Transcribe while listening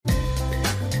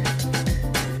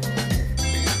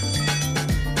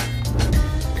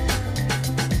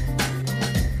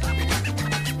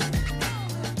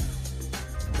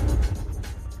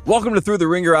Welcome to Through the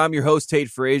Ringer. I'm your host, Tate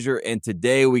Frazier, and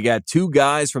today we got two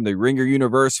guys from the Ringer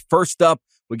universe. First up,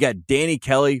 we got Danny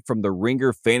Kelly from the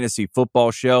Ringer Fantasy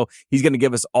Football Show. He's going to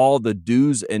give us all the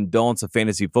do's and don'ts of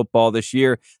fantasy football this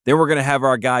year. Then we're going to have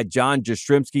our guy, John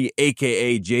Jastrzemski,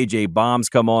 a.k.a. JJ Bombs,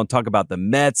 come on, talk about the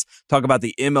Mets, talk about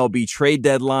the MLB trade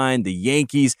deadline, the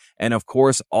Yankees, and, of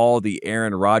course, all the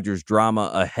Aaron Rodgers drama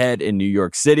ahead in New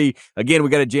York City. Again, we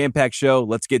got a jam-packed show.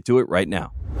 Let's get to it right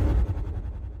now.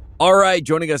 All right,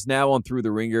 joining us now on Through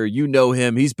the Ringer, you know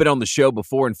him. He's been on the show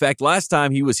before. In fact, last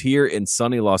time he was here in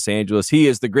sunny Los Angeles. He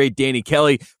is the great Danny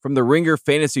Kelly from the Ringer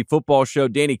Fantasy Football Show.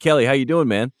 Danny Kelly, how you doing,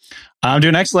 man? I'm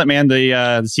doing excellent, man.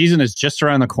 The season is just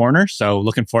around the corner, so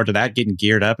looking forward to that, getting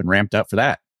geared up and ramped up for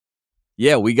that.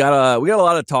 Yeah, we got a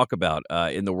lot to talk about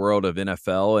in the world of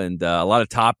NFL and a lot of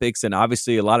topics. And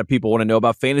obviously, a lot of people want to know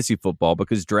about fantasy football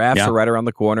because drafts are right around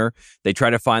the corner. They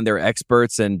try to find their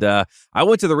experts. And I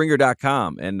went to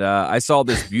theringer.com and I saw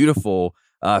this beautiful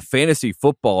fantasy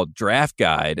football draft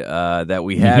guide that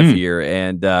we have here.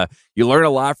 And you learn a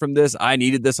lot from this. I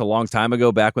needed this a long time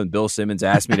ago, back when Bill Simmons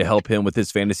asked me to help him with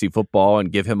his fantasy football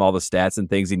and give him all the stats and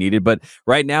things he needed. But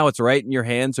right now, it's right in your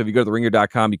hands. So if you go to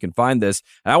theringer.com, you can find this.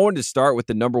 And I wanted to start with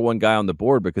the number one guy on the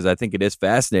board because I think it is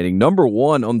fascinating. Number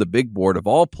one on the big board of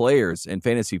all players in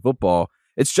fantasy football,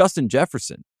 it's Justin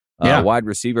Jefferson. Wide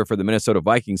receiver for the Minnesota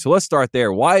Vikings. So let's start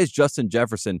there. Why is Justin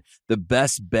Jefferson the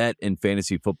best bet in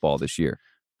fantasy football this year?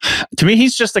 To me,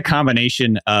 he's just a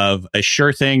combination of a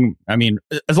sure thing. I mean,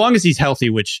 as long as he's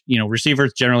healthy, which,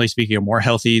 receivers, generally speaking, are more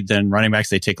healthy than running backs.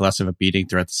 They take less of a beating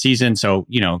throughout the season. So,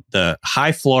 the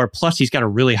high floor, plus he's got a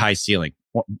really high ceiling.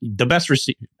 The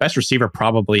best receiver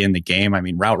probably in the game. I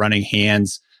mean, route running,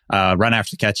 hands, run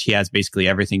after the catch. He has basically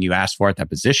everything you asked for at that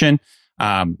position.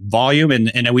 Volume.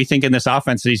 And we think in this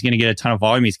offense that he's going to get a ton of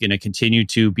volume. He's going to continue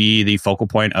to be the focal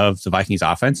point of the Vikings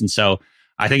offense. And so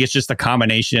I think it's just a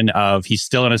combination of he's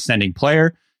still an ascending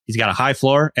player. He's got a high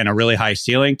floor and a really high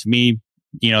ceiling. To me,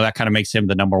 that kind of makes him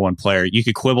the number one player. You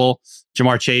could quibble.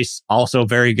 Jamar Chase, also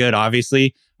very good,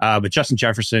 obviously. But Justin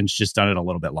Jefferson's just done it a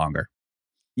little bit longer.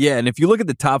 Yeah, and if you look at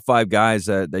the top five guys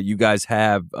that you guys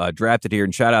have drafted here,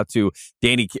 and shout out to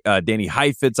Danny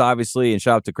Heifetz, obviously, and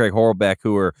shout out to Craig Horlbeck,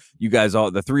 who are you guys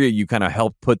all, the three of you kind of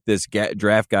helped put this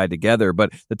draft guide together.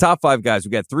 But the top five guys,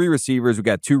 we got three receivers, we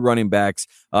got two running backs.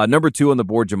 Number two on the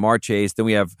board, Jamar Chase. Then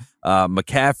we have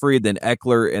McCaffrey, then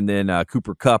Eckler, and then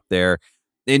Cooper Kupp there.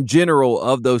 In general,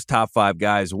 of those top five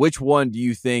guys, which one do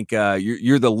you think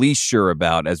you're the least sure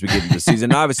about as we get into the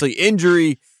season? Obviously,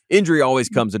 Injury always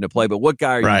comes into play, but what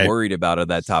guy are you worried about of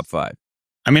that top five?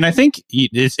 I mean, I think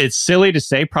it's silly to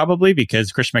say probably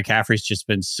because Christian McCaffrey's just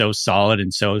been so solid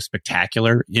and so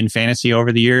spectacular in fantasy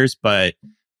over the years, but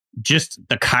just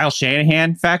the Kyle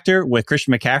Shanahan factor with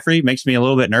Christian McCaffrey makes me a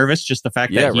little bit nervous. Just the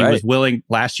fact that he was willing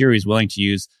last year, he was willing to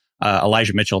use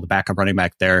Elijah Mitchell, the backup running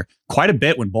back there, quite a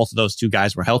bit when both of those two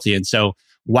guys were healthy. And so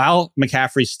while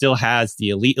McCaffrey still has the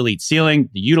elite ceiling,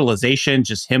 the utilization,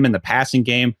 just him in the passing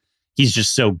game, he's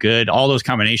just so good. All those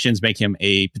combinations make him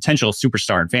a potential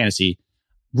superstar in fantasy.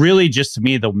 Really, just to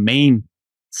me, the main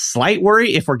slight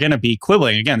worry, if we're going to be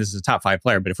quibbling, again, this is a top five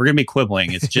player, but if we're going to be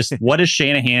quibbling, it's just what is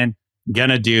Shanahan going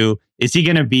to do? Is he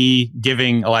going to be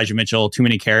giving Elijah Mitchell too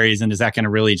many carries? And is that going to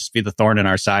really just be the thorn in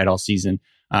our side all season?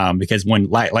 Because when,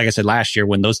 like I said, last year,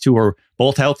 when those two were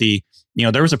both healthy,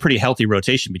 there was a pretty healthy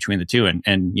rotation between the two.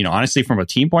 And honestly, from a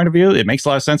team point of view, it makes a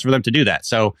lot of sense for them to do that.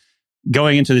 So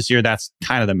going into this year, that's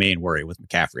kind of the main worry with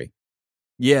McCaffrey.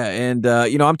 Yeah, and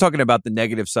I'm talking about the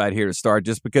negative side here to start,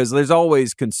 just because there's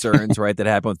always concerns, right, that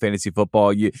happen with fantasy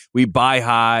football. We buy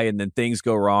high, and then things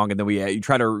go wrong, and then you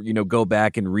try to go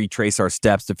back and retrace our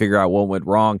steps to figure out what went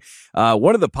wrong.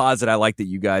 One of the pods that I like that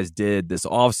you guys did this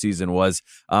offseason was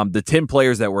the 10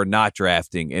 players that we're not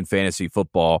drafting in fantasy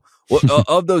football.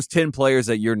 Of those 10 players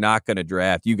that you're not going to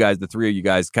draft, you guys, the three of you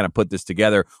guys kind of put this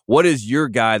together. What is your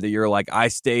guy that you're like, I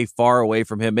stay far away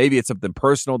from him? Maybe it's something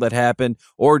personal that happened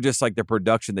or just like the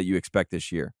production that you expect this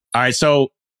year. All right. So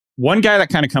one guy that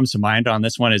kind of comes to mind on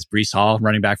this one is Breece Hall,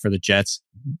 running back for the Jets.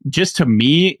 Just to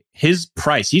me, his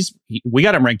price, we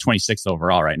got him ranked 26th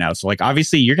overall right now. So like,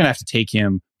 obviously you're going to have to take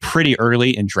him pretty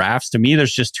early in drafts. To me,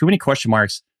 there's just too many question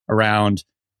marks around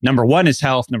number one, his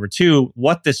health. Number two,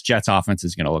 what this Jets offense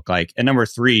is going to look like. And number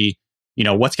three,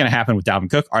 what's going to happen with Dalvin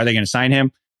Cook? Are they going to sign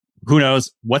him? Who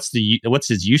knows? What's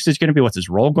his usage going to be? What's his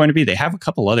role going to be? They have a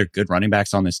couple other good running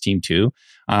backs on this team too,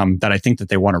 that I think that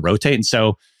they want to rotate. And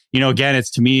so, again, it's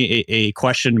to me a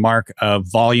question mark of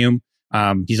volume.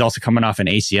 He's also coming off an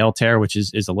ACL tear, which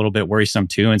is a little bit worrisome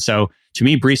too. And so to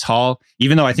me, Breece Hall,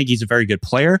 even though I think he's a very good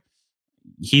player,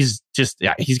 he's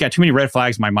got too many red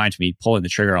flags in my mind to be pulling the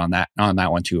trigger on that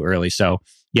one too early. So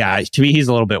yeah, to me, he's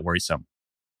a little bit worrisome.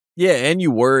 Yeah, and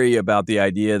you worry about the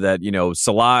idea that,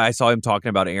 Salah, I saw him talking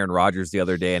about Aaron Rodgers the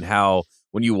other day and how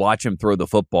when you watch him throw the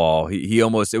football, he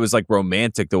almost, it was like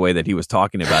romantic the way that he was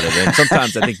talking about it. And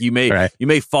sometimes I think you may Right. you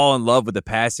may fall in love with the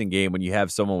passing game when you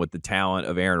have someone with the talent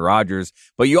of Aaron Rodgers.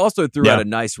 But you also threw out a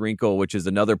nice wrinkle, which is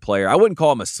another player. I wouldn't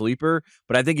call him a sleeper,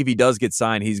 but I think if he does get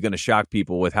signed, he's going to shock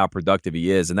people with how productive he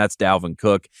is. And that's Dalvin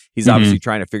Cook. He's obviously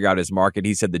trying to figure out his market.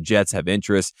 He said the Jets have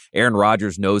interest. Aaron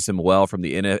Rodgers knows him well from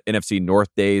the NFC North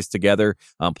days together,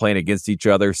 playing against each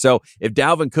other. So if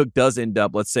Dalvin Cook does end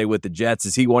up, let's say, with the Jets,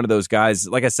 is he one of those guys?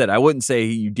 Like I said, I wouldn't say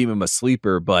you deem him a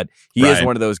sleeper, but he is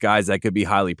one of those guys that could be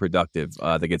highly productive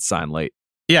that gets signed late.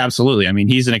 Yeah, absolutely. I mean,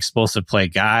 he's an explosive play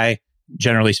guy.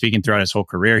 Generally speaking, throughout his whole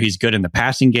career, he's good in the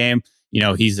passing game.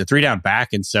 He's a 3-down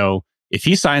back, and so if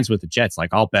he signs with the Jets,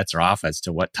 like all bets are off as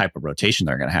to what type of rotation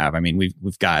they're going to have. I mean,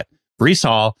 we've got Breece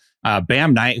Hall,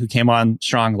 Bam Knight, who came on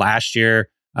strong last year.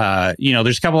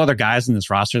 There's a couple other guys in this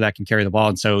roster that can carry the ball.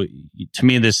 And so to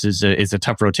me, this is a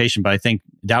tough rotation, but I think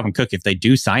Dalvin Cook, if they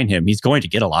do sign him, he's going to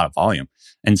get a lot of volume.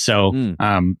 And so,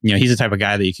 he's the type of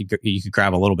guy that you could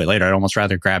grab a little bit later. I'd almost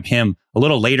rather grab him a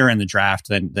little later in the draft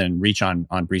than reach on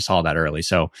Breece Hall that early.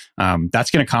 So, that's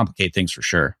going to complicate things for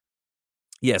sure.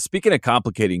 Yeah, speaking of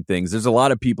complicating things, there's a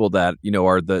lot of people that,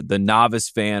 are the novice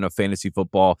fan of fantasy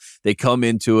football. They come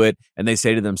into it and they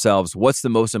say to themselves, what's the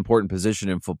most important position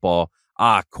in football?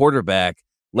 Quarterback.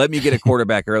 Let me get a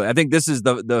quarterback early. I think this is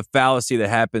the fallacy that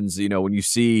happens, when you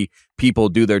see people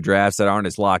do their drafts that aren't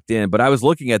as locked in. But I was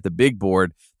looking at the big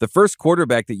board. The first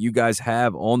quarterback that you guys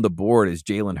have on the board is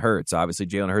Jalen Hurts. Obviously,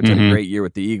 Jalen Hurts had a great year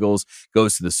with the Eagles,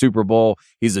 goes to the Super Bowl.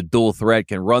 He's a dual threat,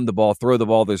 can run the ball, throw the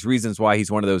ball. There's reasons why he's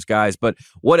one of those guys. But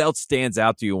what else stands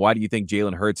out to you? Why do you think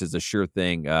Jalen Hurts is a sure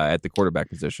thing at the quarterback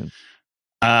position?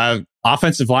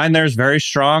 Offensive line there is very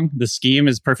strong. The scheme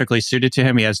is perfectly suited to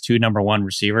him. He has 2 number 1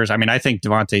 receivers. I mean, I think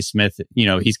Devontae Smith,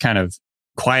 he's kind of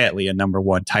quietly a number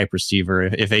 1 type receiver.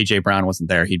 If AJ Brown wasn't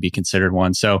there, he'd be considered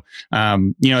one. So,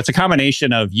 it's a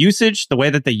combination of usage, the way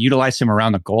that they utilize him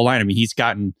around the goal line. I mean, he's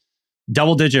gotten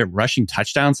double-digit rushing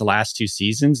touchdowns the last 2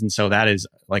 seasons. And so that is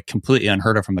like completely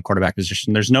unheard of from the quarterback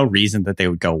position. There's no reason that they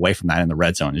would go away from that in the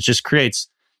red zone. It just creates,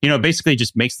 basically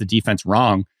just makes the defense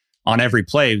wrong on every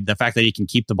play, the fact that he can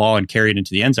keep the ball and carry it into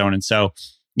the end zone. And so,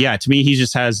 yeah, to me, he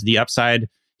just has the upside.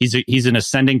 He's an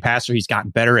ascending passer. He's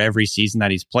gotten better every season that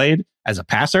he's played as a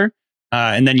passer.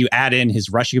 And then you add in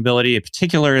his rushing ability,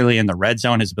 particularly in the red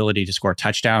zone, his ability to score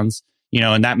touchdowns,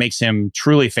 and that makes him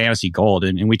truly fantasy gold.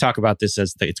 And we talk about this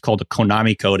as it's called a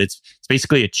Konami code. It's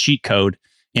basically a cheat code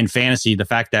in fantasy. The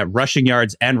fact that rushing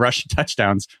yards and rushing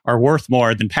touchdowns are worth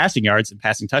more than passing yards and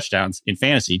passing touchdowns in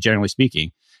fantasy, generally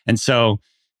speaking. And so,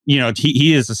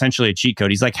 he is essentially a cheat code.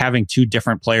 He's like having 2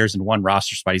 different players in one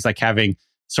roster spot. He's like having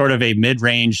sort of a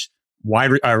mid-range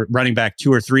wide running back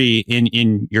 2 or 3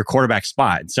 in your quarterback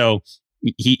spot. So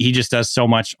he just does so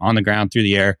much on the ground through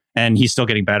the air, and he's still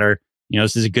getting better.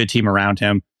 This is a good team around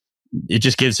him. It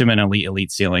just gives him an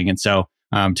elite ceiling. And so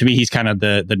to me, he's kind of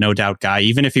the no doubt guy.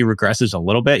 Even if he regresses a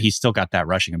little bit, he's still got that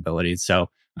rushing ability. So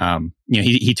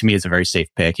he to me is a very safe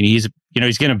pick, and he's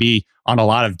going to be on a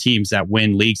lot of teams that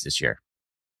win leagues this year.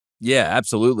 Yeah,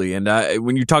 absolutely. And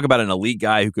when you talk about an elite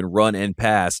guy who can run and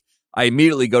pass, I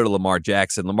immediately go to Lamar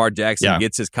Jackson. Lamar Jackson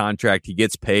gets his contract. He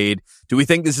gets paid. Do we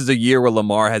think this is a year where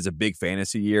Lamar has a big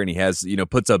fantasy year and he has,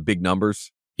 puts up big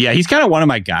numbers? Yeah, he's kind of one of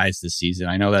my guys this season.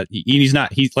 I know that he's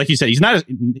like you said, he's not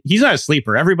a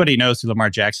sleeper. Everybody knows who Lamar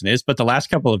Jackson is, but the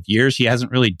last couple of years, he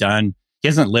hasn't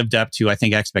lived up to, I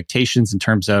think, expectations in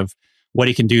terms of what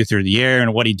he can do through the air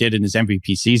and what he did in his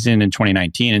MVP season in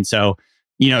 2019. And so,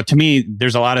 to me,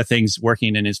 there's a lot of things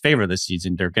working in his favor this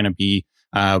season. They're going to be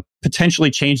potentially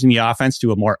changing the offense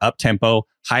to a more up-tempo,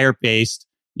 higher-paced,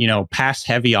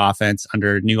 pass-heavy offense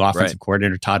under new offensive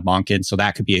coordinator Todd Monken. So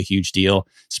that could be a huge deal.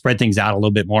 Spread things out a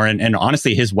little bit more. And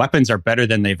honestly, his weapons are better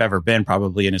than they've ever been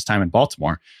probably in his time in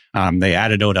Baltimore. They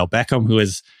added Odell Beckham, who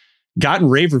has gotten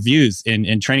rave reviews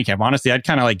in training camp. Honestly, I'd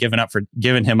kind of like given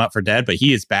him up for dead, but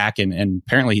he is back and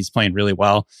apparently he's playing really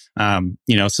well.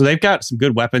 So they've got some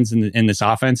good weapons in this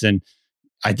offense. And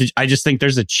I just think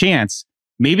there's a chance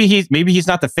maybe he's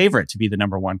not the favorite to be the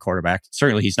number 1 quarterback.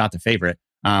 Certainly he's not the favorite.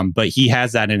 But he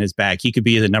has that in his bag. He could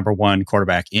be the number 1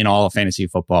 quarterback in all of fantasy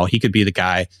football. He could be the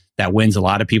guy that wins a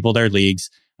lot of people their leagues.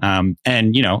 And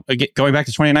going back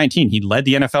to 2019, he led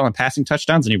the NFL in passing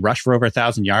touchdowns and he rushed for over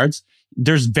 1,000 yards.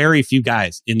 There's very few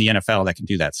guys in the NFL that can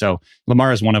do that. So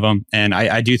Lamar is one of them. And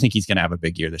I do think he's going to have a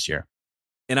big year this year.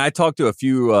 And I talked to a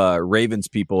few Ravens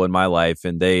people in my life,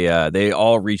 and they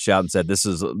all reached out and said this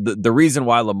is the reason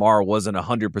why Lamar wasn't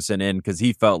 100% in, because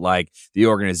he felt like the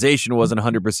organization wasn't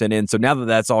 100% in. So now that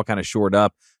that's all kind of shored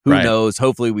up, who knows?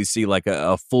 Hopefully we see like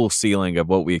a full ceiling of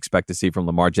what we expect to see from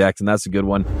Lamar Jackson. That's a good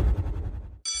one.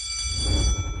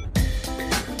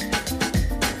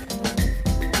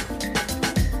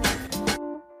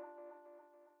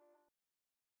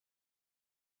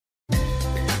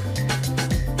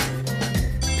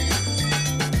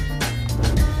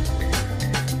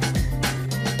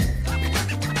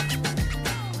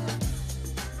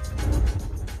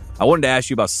 I wanted to ask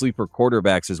you about sleeper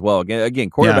quarterbacks as well. Again,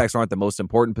 quarterbacks aren't the most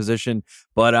important position,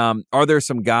 but are there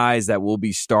some guys that will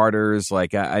be starters?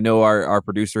 Like I know our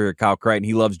producer here, Kyle Crichton,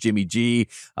 he loves Jimmy G.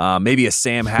 Maybe a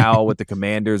Sam Howell with the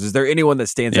Commanders. Is there anyone that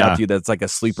stands out to you that's like a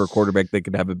sleeper quarterback that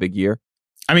could have a big year?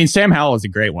 I mean, Sam Howell is a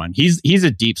great one. He's a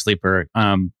deep sleeper.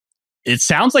 It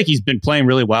sounds like he's been playing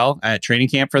really well at training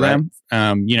camp for them.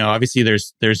 Obviously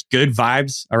there's good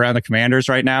vibes around the Commanders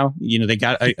right now. They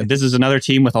got this is another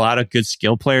team with a lot of good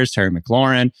skill players. Terry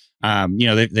McLaurin.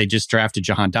 They just drafted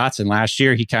Jahan Dotson last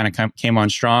year. He kind of came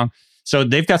on strong. So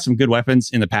they've got some good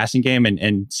weapons in the passing game.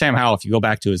 And Sam Howell, if you go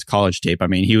back to his college tape, I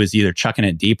mean, he was either chucking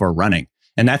it deep or running.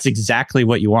 And that's exactly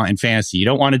what you want in fantasy. You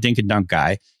don't want a dink and dunk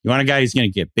guy. You want a guy who's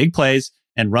going to get big plays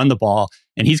and run the ball.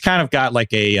 And he's kind of got like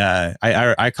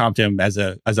I comped him as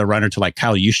a runner to like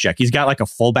Kyle Juszczyk. He's got like a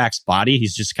fullback's body.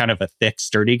 He's just kind of a thick,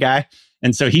 sturdy guy.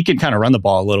 And so he can kind of run the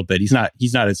ball a little bit. He's not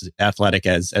as athletic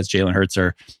as Jalen Hurts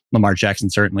or Lamar Jackson,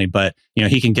 certainly, but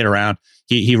he can get around.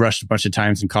 He rushed a bunch of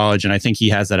times in college, and I think he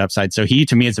has that upside. So he,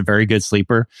 to me, is a very good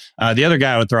sleeper. The other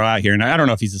guy I would throw out here, and I don't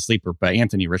know if he's a sleeper, but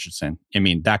Anthony Richardson. I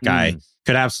mean, that guy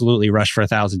could absolutely rush for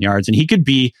 1,000 yards, and he could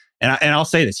be, and I'll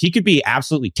say this, he could be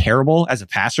absolutely terrible as a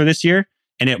passer this year.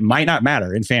 And it might not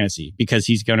matter in fantasy because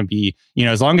he's going to be,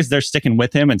 as long as they're sticking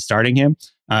with him and starting him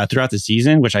throughout the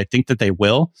season, which I think that they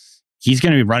will, he's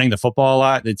going to be running the football a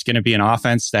lot. It's going to be an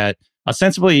offense that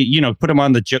ostensibly, put him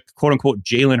on the quote unquote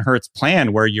Jalen Hurts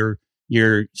plan where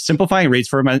you're simplifying rates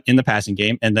for him in the passing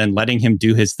game and then letting him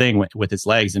do his thing with his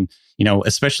legs. And,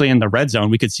 especially in the red zone,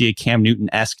 we could see a Cam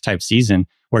Newton-esque type season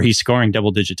where he's scoring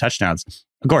double-digit touchdowns.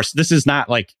 Of course, this is not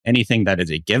like anything that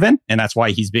is a given, and that's why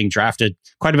he's being drafted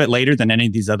quite a bit later than any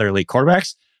of these other elite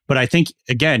quarterbacks. But I think,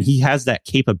 again, he has that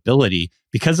capability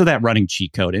because of that running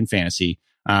cheat code in fantasy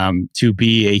to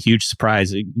be a huge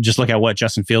surprise. Just look at what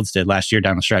Justin Fields did last year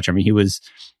down the stretch. I mean, he was,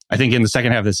 I think in the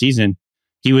second half of the season,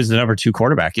 he was the number 2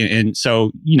 quarterback. And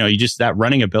so, that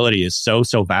running ability is so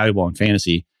valuable in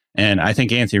fantasy. And I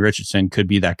think Anthony Richardson could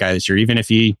be that guy this year, even if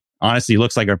he honestly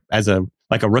looks like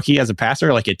a rookie as a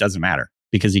passer. Like, it doesn't matter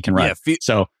because he can run.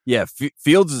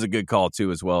 Fields is a good call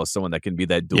too, as well as someone that can be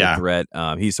that dual threat.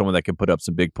 He's someone that can put up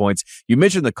some big points. You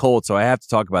mentioned the Colts, so I have to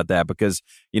talk about that because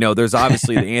there's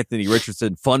obviously the Anthony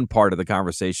Richardson fun part of the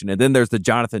conversation, and then there's the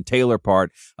Jonathan Taylor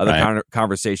part of the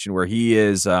conversation where he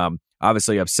is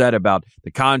obviously upset about the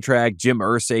contract. Jim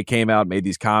Irsay came out, made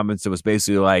these comments. It was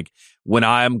basically like, when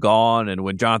I'm gone and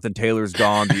when Jonathan Taylor's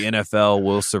gone, the NFL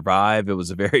will survive. It was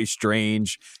a very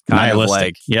strange kind of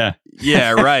like,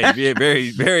 right. Very,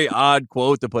 very odd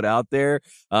quote to put out there.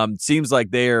 Seems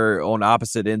like they're on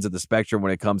opposite ends of the spectrum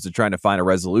when it comes to trying to find a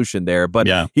resolution there.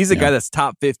 But he's a guy that's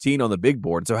top 15 on the big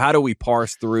board. So how do we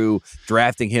parse through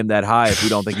drafting him that high if we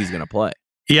don't think he's going to play?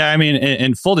 Yeah, I mean,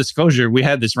 in full disclosure, we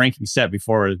had this ranking set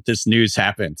before this news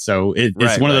happened. So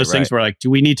it's one of those things where, like, do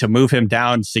we need to move him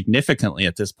down significantly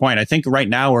at this point? I think right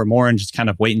now we're more in just kind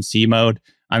of wait and see mode.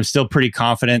 I'm still pretty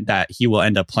confident that he will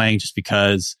end up playing just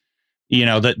because,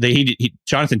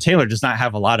 Jonathan Taylor does not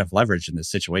have a lot of leverage in this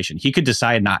situation. He could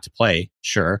decide not to play,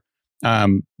 sure.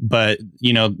 But,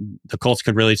 the Colts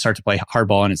could really start to play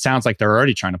hardball. And it sounds like they're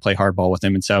already trying to play hardball with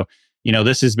him. And so,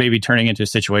 this is maybe turning into a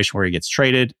situation where he gets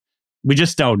traded. We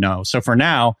just don't know. So for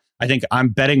now, I think I'm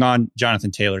betting on Jonathan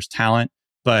Taylor's talent,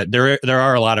 but there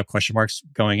are a lot of question marks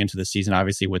going into the season,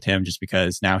 obviously, with him, just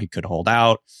because now he could hold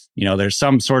out. There's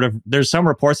some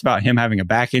reports about him having a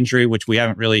back injury, which we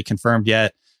haven't really confirmed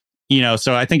yet.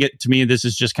 So I think to me, this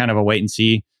is just kind of a wait and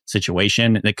see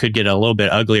situation. It could get a little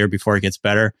bit uglier before it gets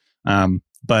better.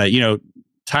 But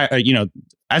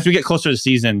as we get closer to the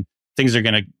season, things are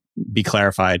going to be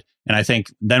clarified. And I think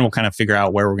then we'll kind of figure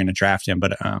out where we're going to draft him.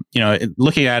 But,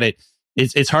 looking at it,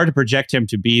 it's hard to project him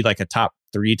to be like a top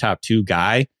 3, top 2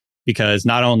 guy, because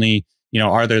not only,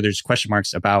 there's question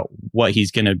marks about who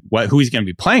he's going to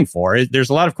be playing for.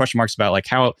 There's a lot of question marks about like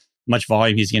how much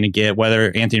volume he's going to get,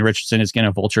 whether Anthony Richardson is going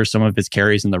to vulture some of his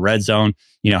carries in the red zone,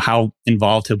 how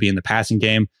involved he'll be in the passing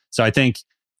game. So I think,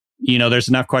 there's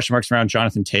enough question marks around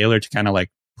Jonathan Taylor to kind of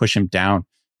like push him down.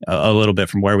 a little bit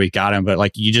from where we got him, but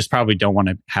like you just probably don't want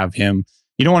to have him.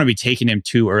 You don't want to be taking him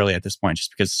too early at this point,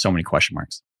 just because so many question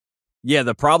marks. Yeah,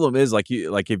 the problem is like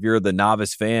if you're the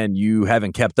novice fan, you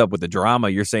haven't kept up with the drama.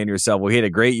 You're saying to yourself, well, he had a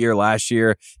great year last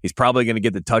year. He's probably going to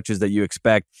get the touches that you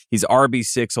expect. He's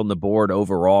RB6 on the board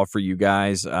overall for you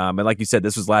guys. And like you said,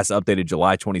 this was last updated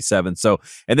July 27th. So,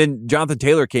 and then Jonathan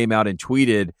Taylor came out and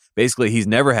tweeted basically he's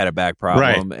never had a back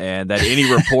problem, and that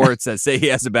any reports that say he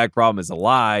has a back problem is a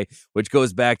lie, which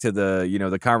goes back to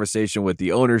the conversation with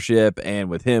the ownership and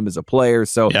with him as a player.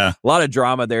 So a lot of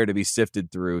drama there to be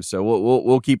sifted through. So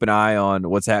we'll keep an eye on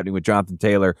what's happening with Jonathan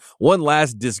Taylor. One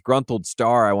last disgruntled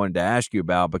star I wanted to ask you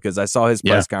about, because I saw his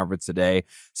press conference today,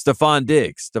 Stephon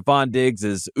Diggs. Stephon Diggs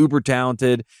is uber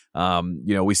talented.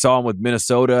 We saw him with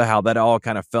Minnesota, how that all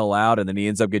kind of fell out, and then he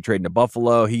ends up getting traded to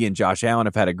Buffalo. He and Josh Allen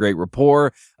have had a great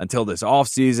rapport until this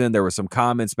offseason. There were some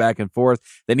comments back and forth.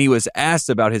 Then he was asked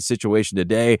about his situation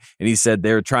today, and he said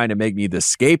they're trying to make me the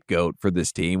scapegoat for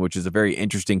this team, which is a very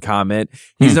interesting comment.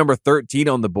 He's number 13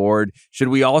 on the board. Should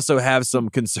we also have some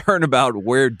concern about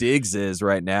where Diggs is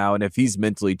right now and if he's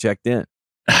mentally checked in?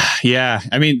 Yeah,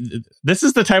 I mean, this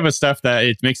is the type of stuff that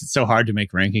it makes it so hard to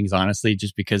make rankings, honestly,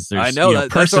 just because there's I know,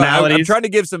 personalities. I'm trying to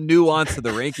give some nuance to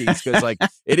the rankings because, like,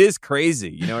 it is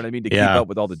crazy. You know what I mean? To keep up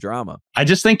with all the drama. I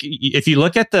just think if you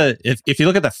look at if you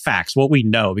look at the facts, what we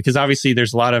know, because obviously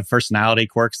there's a lot of personality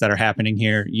quirks that are happening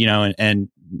here, and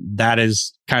that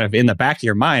is kind of in the back of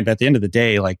your mind. But at the end of the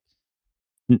day, like,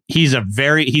 he's an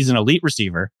elite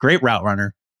receiver, great route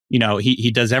runner.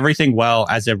 He does everything well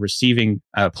as a receiving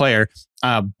player,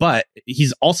 but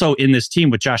he's also in this team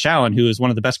with Josh Allen, who is one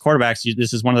of the best quarterbacks.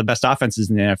 This is one of the best offenses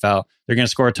in the NFL. They're going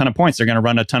to score a ton of points. They're going to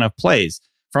run a ton of plays.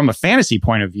 From a fantasy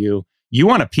point of view, you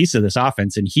want a piece of this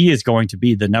offense, and he is going to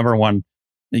be the number one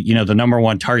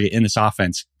target in this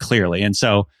offense, clearly. And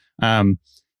so,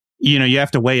 you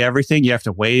have to weigh everything. You have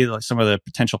to weigh some of the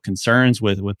potential concerns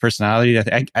with personality.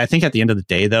 I think at the end of the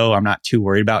day, though, I'm not too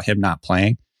worried about him not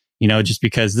playing. Just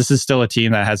because this is still a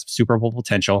team that has Super Bowl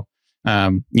potential.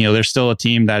 There's still a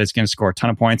team that is going to score a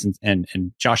ton of points, and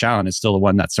Josh Allen is still the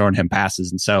one that's throwing him passes.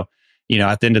 And so,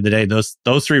 at the end of the day,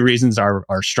 those three reasons are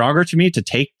stronger to me to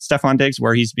take Stephon Diggs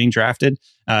where he's being drafted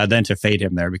than to fade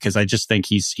him there, because I just think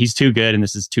he's too good, and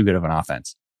this is too good of an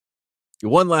offense.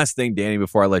 One last thing, Danny,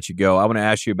 before I let you go, I want to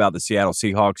ask you about the Seattle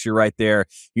Seahawks. You're right there.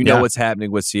 You know what's happening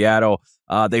with Seattle.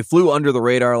 They flew under the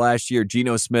radar last year.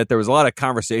 Geno Smith, there was a lot of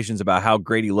conversations about how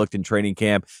great he looked in training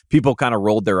camp. People kind of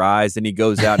rolled their eyes, and he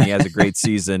goes out and he has a great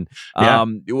season.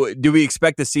 Do we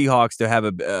expect the Seahawks to have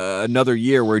another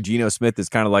year where Geno Smith is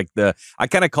kind of like I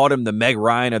kind of called him the Meg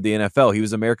Ryan of the NFL. He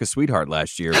was America's sweetheart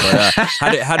last year. But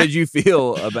how do you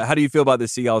feel about the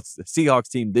Seahawks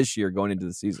team this year going into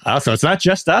the season? So it's not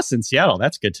just us in Seattle.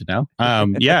 That's good to know.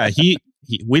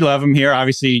 We love him here.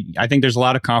 Obviously, I think there's a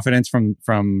lot of confidence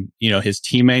from his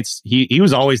teammates. He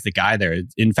was always the guy there.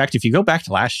 In fact, if you go back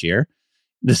to last year,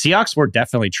 the Seahawks were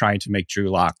definitely trying to make Drew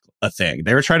Lock a thing.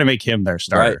 They were trying to make him their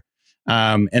starter.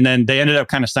 Right. And then they ended up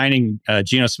kind of signing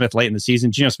Geno Smith late in the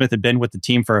season. Geno Smith had been with the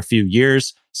team for a few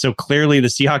years, so clearly the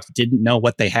Seahawks didn't know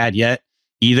what they had yet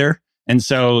either. And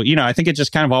so, I think it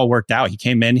just kind of all worked out. He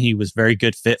came in, he was very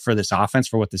good fit for this offense,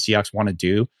 for what the Seahawks want to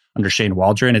do under Shane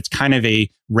Waldron. It's kind of a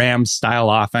Rams style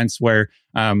offense where,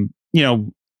 in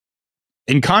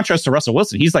contrast to Russell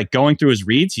Wilson, he's like going through his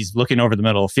reads. He's looking over the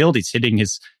middle of the field. He's hitting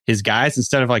his guys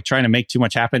instead of like trying to make too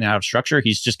much happen out of structure.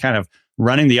 He's just kind of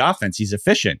running the offense. He's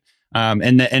efficient.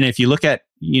 And if you look at,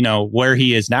 where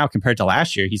he is now compared to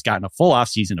last year, he's gotten a full off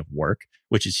season of work,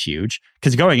 which is huge,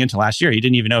 because going into last year, he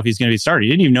didn't even know if he's going to be started.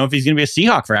 He didn't even know if he's going to be a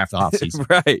Seahawk for half the offseason.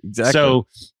 Right, exactly. So,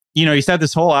 he's had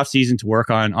this whole offseason to work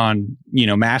on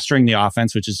mastering the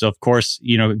offense, which is, of course,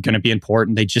 going to be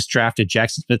important. They just drafted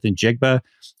Jackson Smith and Jigba,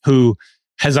 who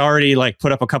has already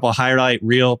put up a couple of highlight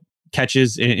reel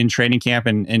catches in training camp.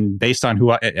 And based on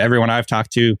everyone I've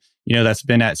talked to, that's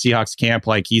been at Seahawks camp,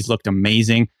 he's looked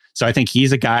amazing. So I think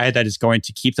he's a guy that is going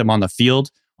to keep them on the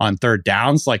field on third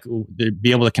downs,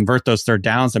 be able to convert those third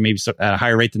downs and maybe at a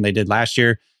higher rate than they did last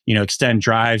year, extend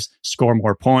drives, score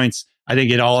more points. I think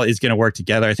it all is going to work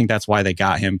together. I think that's why they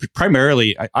got him.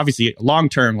 Primarily, obviously,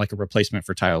 long-term, like a replacement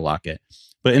for Tyler Lockett.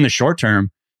 But in the short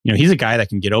term, he's a guy that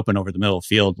can get open over the middle of the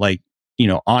field,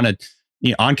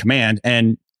 on command,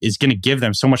 and is going to give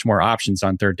them so much more options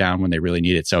on third down when they really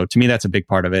need it. So to me, that's a big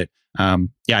part of it.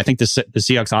 I think the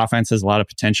Seahawks offense has a lot of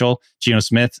potential. Geno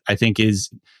Smith, I think,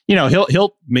 is,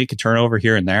 he'll make a turnover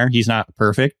here and there. He's not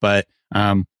perfect, but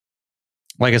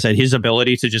like I said, his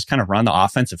ability to just kind of run the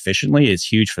offense efficiently is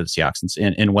huge for the Seahawks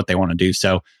and what they want to do.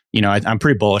 So, I'm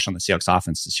pretty bullish on the Seahawks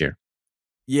offense this year.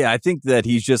 Yeah, I think that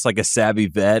he's just like a savvy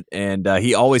vet, and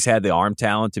he always had the arm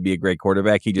talent to be a great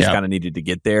quarterback. He just kind of needed to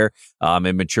get there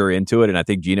and mature into it, and I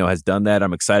think Geno has done that.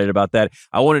 I'm excited about that.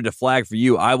 I wanted to flag for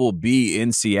you, I will be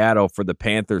in Seattle for the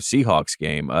Panthers-Seahawks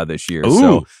game this year.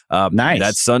 Ooh, so nice.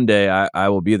 That Sunday, I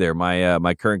will be there.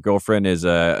 My current girlfriend is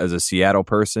a Seattle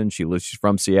person. She's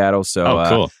from Seattle, so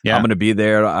cool. I'm going to be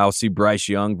there. I'll see Bryce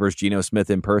Young versus Geno Smith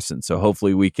in person, so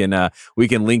hopefully we can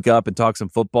link up and talk some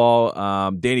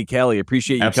football. Danny Kelly,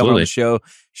 appreciate you coming on the show,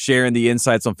 sharing the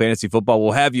insights on fantasy football.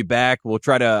 We'll have you back. We'll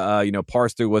try to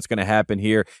parse through what's going to happen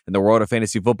here in the world of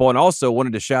fantasy football. And also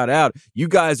wanted to shout out, you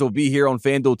guys will be here on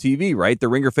FanDuel TV, right? The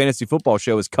Ringer Fantasy Football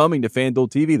Show is coming to FanDuel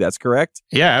TV. That's correct?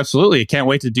 Yeah, absolutely. Can't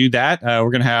wait to do that.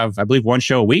 We're going to have, I believe, one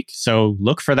show a week. So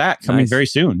look for that coming very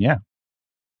soon. Yeah.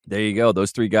 There you go. Those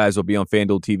three guys will be on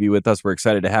FanDuel TV with us. We're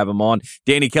excited to have them on.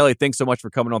 Danny Kelly, thanks so much for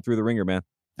coming on Through the Ringer, man.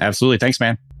 Absolutely. Thanks,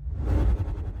 man.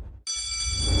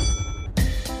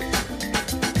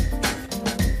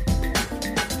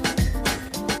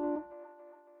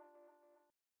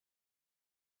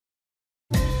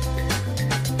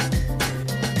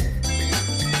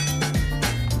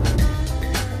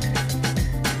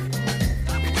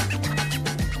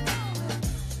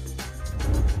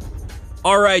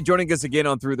 All right, joining us again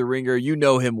on Through the Ringer, you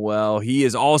know him well. He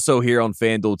is also here on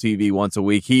FanDuel TV once a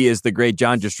week. He is the great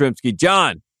John Jastrzemski.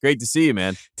 John, great to see you,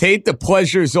 man. Tate, the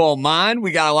pleasure's all mine. We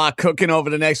got a lot cooking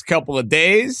over the next couple of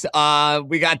days.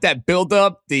 We got that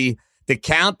build-up, the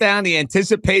countdown, the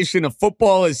anticipation of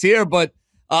football is here, but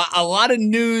a lot of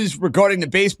news regarding the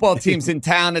baseball teams in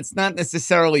town. It's not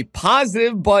necessarily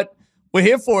positive, but we're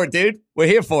here for it, dude. We're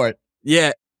here for it.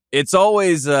 Yeah. It's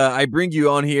always, I bring you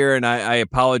on here and I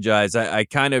apologize. I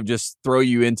kind of just throw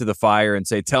you into the fire and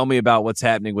say, tell me about what's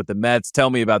happening with the Mets. Tell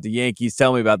me about the Yankees.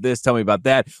 Tell me about this. Tell me about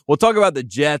that. We'll talk about the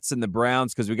Jets and the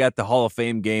Browns because we got the Hall of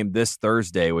Fame game this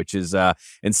Thursday, which is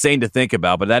insane to think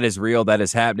about, but that is real. That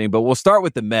is happening. But we'll start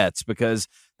with the Mets because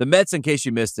the Mets, in case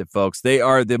you missed it, folks, they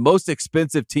are the most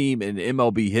expensive team in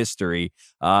MLB history.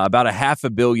 About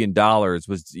 $500 million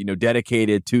was,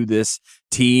 dedicated to this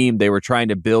team. They were trying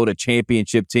to build a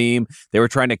championship team. They were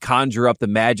trying to conjure up the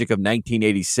magic of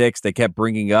 1986. They kept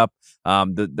bringing up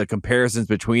the comparisons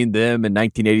between them and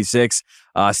 1986.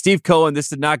 Steve Cohen, this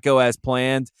did not go as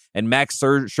planned, and Max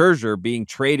Scherzer being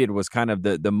traded was kind of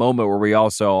the moment where we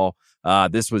all saw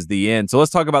this was the end. So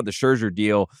let's talk about the Scherzer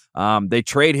deal. They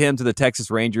trade him to the Texas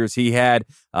Rangers. He had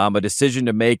a decision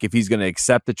to make if he's going to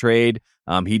accept the trade.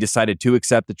 He decided to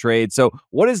accept the trade. So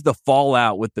what is the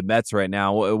fallout with the Mets right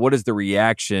now? What is the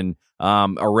reaction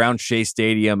around Shea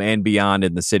Stadium and beyond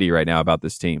in the city right now about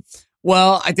this team?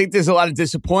 Well, I think there's a lot of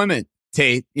disappointment,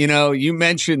 Tate. You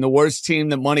mentioned the worst team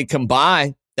that money can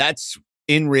buy. That's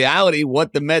in reality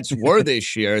what the Mets were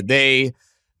this year. They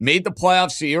made the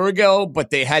playoffs a year ago, but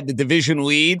they had the division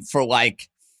lead for like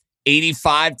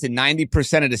 85 to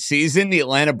 90% of the season. The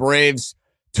Atlanta Braves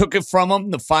took it from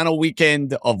them the final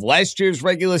weekend of last year's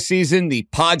regular season. The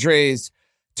Padres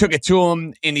took it to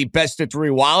them in the best of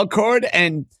three wild card.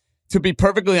 And to be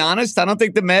perfectly honest, I don't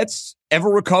think the Mets ever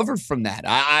recovered from that.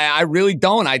 I really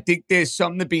don't. I think there's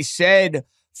something to be said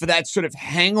for that sort of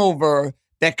hangover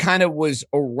that kind of was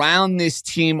around this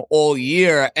team all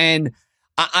year. And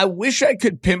I wish I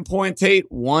could pinpoint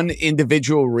one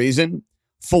individual reason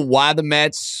for why the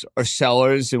Mets are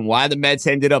sellers and why the Mets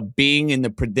ended up being in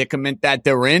the predicament that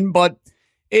they're in. But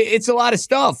it's a lot of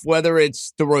stuff, whether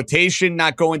it's the rotation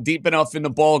not going deep enough in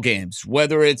the ball games,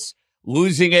 whether it's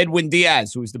losing Edwin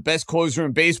Diaz, who was the best closer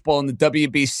in baseball in the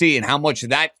WBC, and how much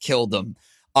that killed them.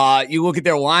 You look at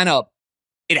their lineup,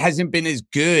 it hasn't been as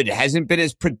good, it hasn't been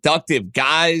as productive.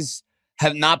 Guys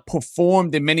have not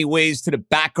performed in many ways to the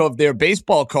back of their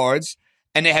baseball cards,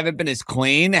 and they haven't been as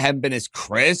clean, they haven't been as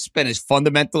crisp and as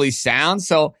fundamentally sound.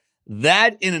 So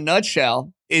that, in a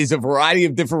nutshell, is a variety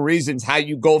of different reasons how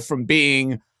you go from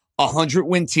being a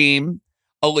 100-win team,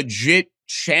 a legit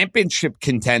championship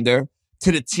contender,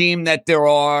 to the team that there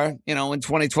are, in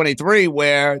 2023,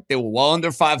 where they were well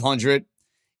under 500.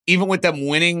 Even with them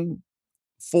winning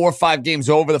 4 or 5 games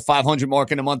over the 500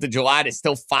 mark in the month of July, they're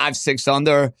still 5-6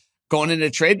 under going into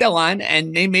the trade deadline.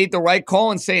 And they made the right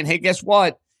call in saying, hey, guess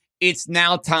what? It's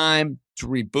now time to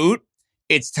reboot.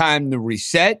 It's time to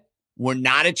reset. We're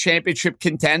not a championship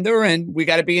contender, and we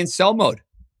got to be in sell mode.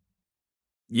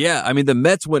 Yeah, I mean, the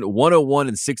Mets went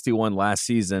 101-61 last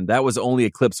season. That was only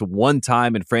eclipsed one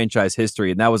time in franchise history,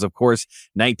 and that was, of course,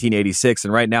 1986.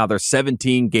 And right now, they're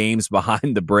 17 games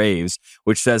behind the Braves,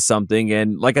 which says something.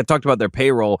 And like I talked about, their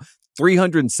payroll,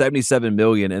 $377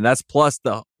 million, and that's plus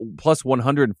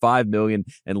 $105 million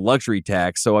in luxury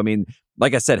tax. So, I mean,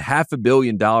 Like I said, $500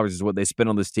 million is what they spent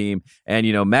on this team. And,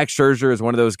 Max Scherzer is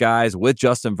one of those guys with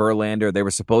Justin Verlander. They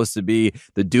were supposed to be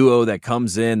the duo that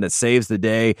comes in, that saves the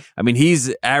day. I mean,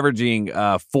 he's averaging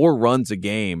 4 runs a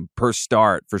game per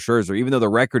start for Scherzer. Even though the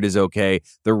record is okay,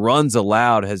 the runs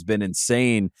allowed has been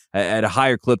insane at a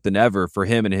higher clip than ever for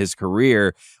him in his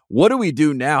career. What do we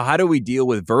do now? How do we deal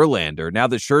with Verlander? Now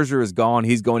that Scherzer is gone,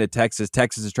 he's going to Texas.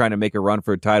 Texas is trying to make a run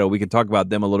for a title. We can talk about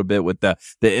them a little bit with the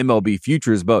MLB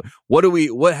futures, but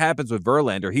what happens with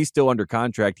Verlander? He's still under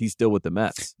contract. He's still with the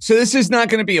Mets. So this is not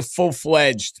going to be a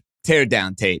full-fledged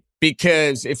teardown, Tate,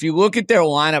 because if you look at their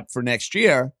lineup for next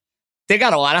year, they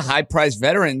got a lot of high-priced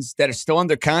veterans that are still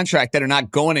under contract that are not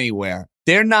going anywhere.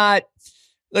 They're not,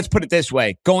 let's put it this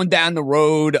way, going down the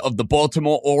road of the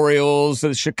Baltimore Orioles or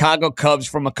the Chicago Cubs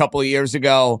from a couple of years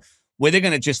ago, where they're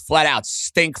going to just flat out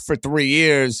stink for 3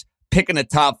 years, picking the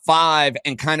top 5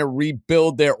 and kind of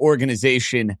rebuild their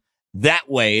organization that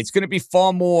way. It's going to be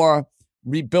far more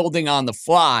rebuilding on the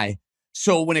fly.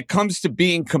 So when it comes to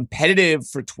being competitive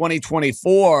for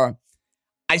 2024,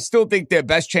 I still think their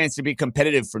best chance to be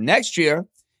competitive for next year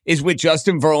is with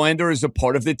Justin Verlander as a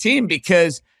part of the team,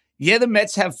 because yeah, the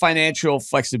Mets have financial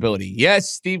flexibility. Yes,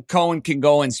 Steve Cohen can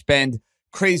go and spend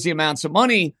crazy amounts of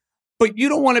money, but you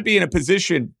don't want to be in a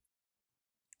position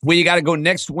where you got to go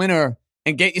next winter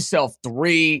and get yourself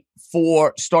 3-4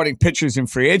 starting pitchers in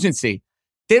free agency.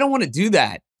 They don't want to do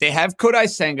that. They have Kodai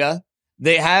Senga.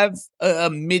 They have a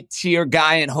mid-tier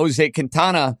guy in Jose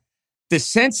Quintana. The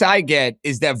sense I get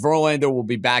is that Verlander will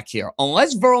be back here.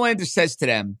 Unless Verlander says to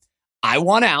them, I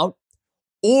want out,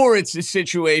 or it's a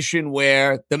situation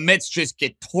where the Mets just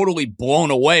get totally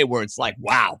blown away, where it's like,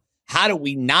 wow, how do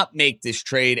we not make this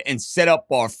trade and set up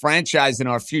our franchise and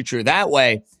our future that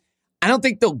way? I don't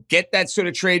think they'll get that sort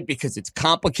of trade because it's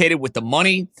complicated with the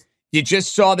money. You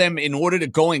just saw them, in order to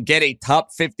go and get a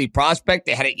top 50 prospect,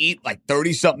 they had to eat like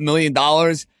 $30-something million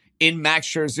in Max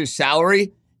Scherzer's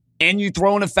salary. And you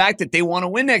throw in the fact that they want to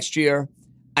win next year.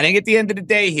 I think at the end of the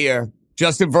day here,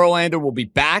 Justin Verlander will be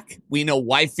back. We know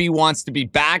Wifey wants to be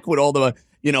back with all the,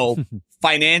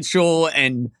 financial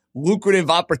and lucrative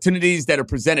opportunities that are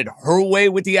presented her way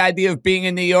with the idea of being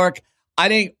in New York. I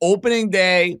think opening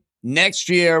day next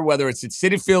year, whether it's at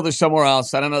Citi Field or somewhere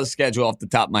else, I don't know the schedule off the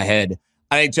top of my head,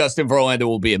 I think Justin Verlander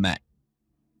will be a Met.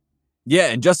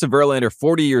 Yeah, and Justin Verlander,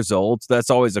 40 years old. So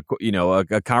that's always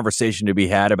a conversation to be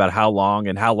had about how long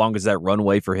is that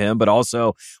runway for him. But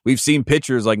also, we've seen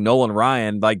pitchers like Nolan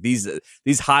Ryan, like these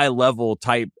high level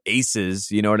type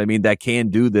aces. You know what I mean? That can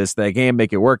do this, that can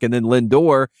make it work. And then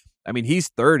Lindor, I mean, he's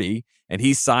 30 and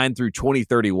he's signed through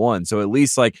 2031. So at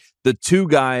least like the 2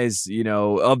 guys,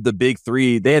 of the big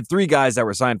 3, they had 3 guys that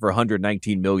were signed for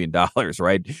 $119 million,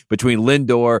 right? Between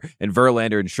Lindor and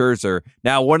Verlander and Scherzer.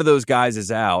 Now, one of those guys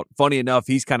is out. Funny enough,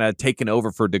 he's kind of taken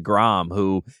over for DeGrom,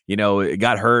 who,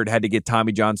 got hurt, had to get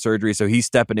Tommy John surgery. So he's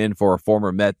stepping in for a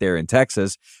former Met there in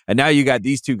Texas. And now you got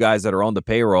these 2 guys that are on the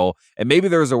payroll. And maybe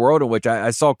there's a world in which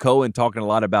I saw Cohen talking a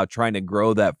lot about trying to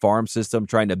grow that farm system,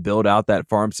 trying to build out that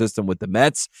farm system with the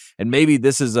Mets. And maybe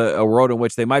this is a world in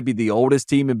which they might be the oldest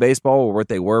team in baseball or what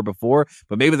they were before,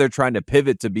 but maybe they're trying to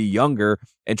pivot to be younger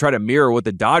and try to mirror what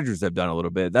the Dodgers have done a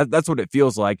little bit. That's what it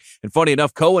feels like. And funny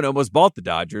enough, Cohen almost bought the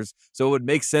Dodgers, so it would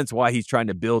make sense why he's trying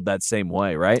to build that same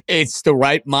way, right? It's the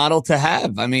right model to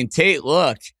have. I mean, Tate,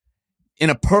 look, in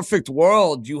a perfect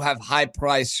world, you have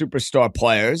high-priced superstar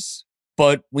players,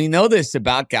 but we know this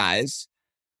about guys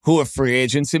who are free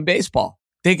agents in baseball.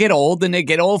 They get old and they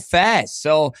get old fast.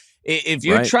 So if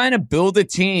you're trying to build a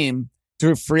team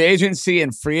through free agency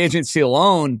and free agency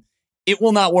alone, it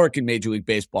will not work in Major League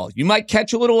Baseball. You might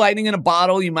catch a little lightning in a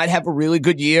bottle. You might have a really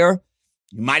good year.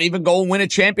 You might even go and win a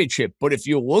championship. But if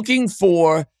you're looking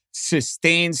for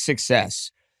sustained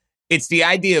success, it's the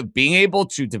idea of being able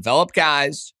to develop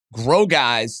guys, grow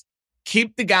guys,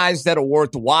 keep the guys that are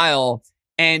worthwhile,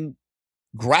 and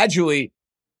gradually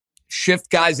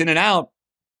shift guys in and out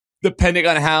depending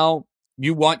on how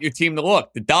you want your team to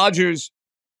look. The Dodgers,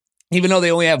 even though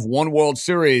they only have 1 World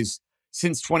Series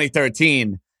since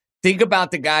 2013, think about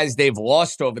the guys they've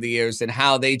lost over the years and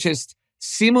how they just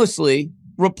seamlessly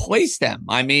replace them.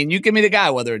 I mean, you give me the guy,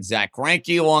 whether it's Zach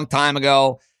Greinke a long time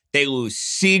ago, they lose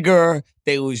Seager,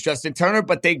 they lose Justin Turner,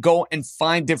 but they go and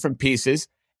find different pieces.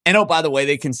 And oh, by the way,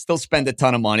 they can still spend a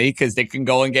ton of money because they can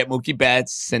go and get Mookie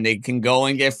Betts and they can go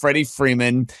and get Freddie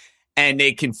Freeman and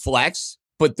they can flex,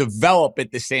 but develop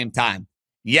at the same time.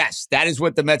 Yes, that is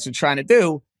what the Mets are trying to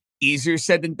do. Easier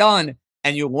said than done.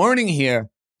 And you're learning here,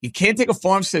 you can't take a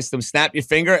farm system, snap your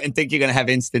finger, and think you're going to have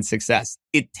instant success.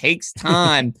 It takes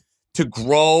time to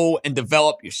grow and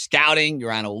develop your scouting,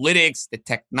 your analytics, the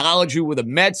technology with the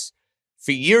Mets.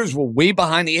 for years were way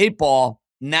behind the eight ball.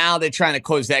 Now they're trying to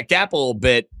close that gap a little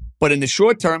bit. But in the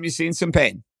short term, you're seeing some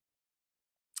pain.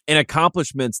 And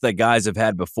accomplishments that guys have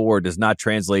had before does not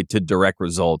translate to direct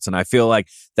results. And I feel like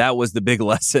that was the big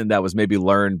lesson that was maybe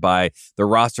learned by the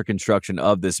roster construction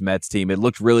of this Mets team. It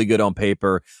looked really good on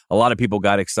paper. A lot of people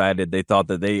got excited. They thought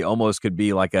that they almost could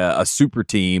be like a super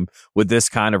team with this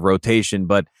kind of rotation,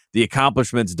 but the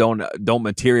accomplishments don't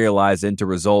materialize into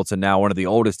results. And now one of the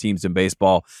oldest teams in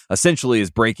baseball essentially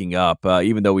is breaking up,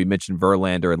 even though we mentioned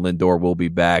Verlander and Lindor will be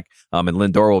back. And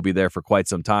Lindor will be there for quite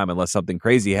some time unless something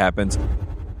crazy happens.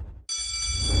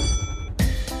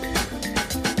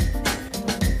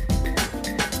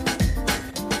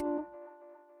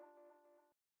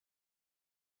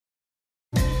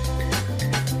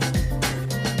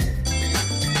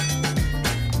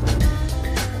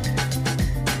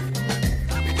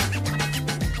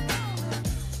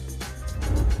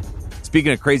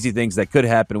 Speaking of crazy things that could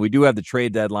happen, we do have the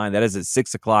trade deadline. That is at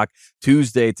 6 o'clock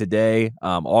Tuesday today,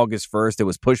 August 1st. It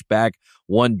was pushed back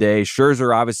one day.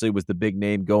 Scherzer obviously was the big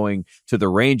name going to the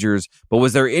Rangers, but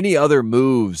was there any other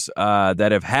moves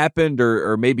that have happened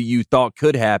or maybe you thought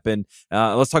could happen?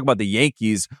 Let's talk about the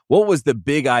Yankees. What was the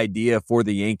big idea for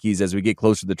the Yankees as we get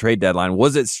closer to the trade deadline?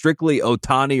 Was it strictly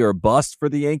Ohtani or bust for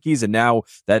the Yankees? And now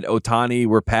that Ohtani,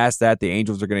 we're past that, the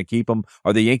Angels are going to keep him.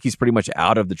 Are the Yankees pretty much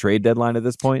out of the trade deadline at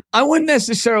this point? I wouldn't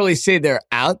necessarily say they're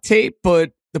out, Tate,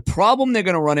 but the problem they're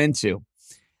going to run into,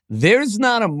 there's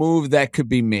not a move that could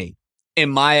be made, in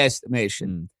my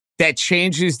estimation, that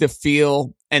changes the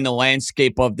feel and the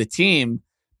landscape of the team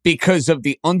because of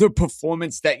the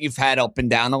underperformance that you've had up and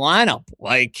down the lineup.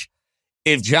 Like,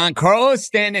 if Giancarlo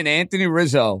Stanton and Anthony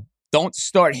Rizzo don't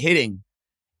start hitting,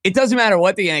 it doesn't matter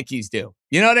what the Yankees do.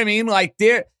 You know what I mean? Like,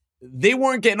 they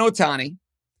weren't getting Ohtani.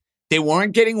 They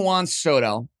weren't getting Juan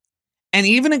Soto. And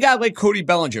even a guy like Cody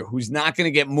Bellinger, who's not going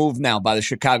to get moved now by the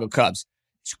Chicago Cubs,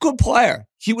 he's a good player.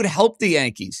 He would help the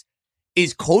Yankees.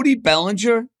 Is Cody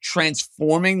Bellinger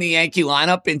transforming the Yankee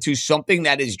lineup into something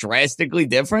that is drastically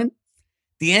different?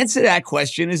 The answer to that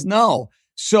question is no.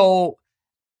 So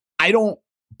I don't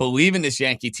believe in this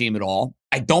Yankee team at all.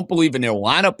 I don't believe in their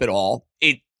lineup at all.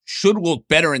 It should look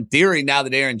better in theory now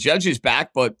that Aaron Judge is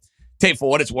back, but Tate, for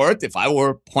what it's worth, if I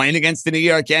were playing against the New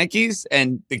York Yankees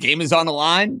and the game is on the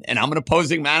line and I'm an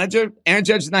opposing manager, Aaron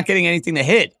Judge is not getting anything to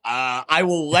hit. I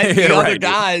will let the other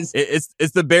guys.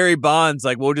 It's the Barry Bonds.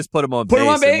 Like, we'll just put him on base.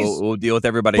 And we'll deal with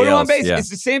everybody else. Put him on base. Yeah.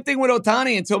 It's the same thing with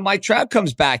Ohtani until Mike Trout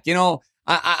comes back. You know,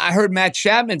 I heard Matt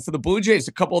Chapman for the Blue Jays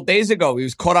a couple of days ago. He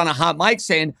was caught on a hot mic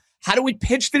saying, how do we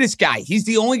pitch to this guy? He's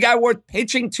the only guy worth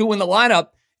pitching to in the lineup.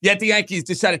 Yet the Yankees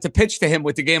decided to pitch to him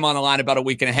with the game on the line about a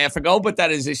week and a half ago, but that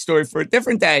is a story for a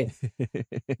different day.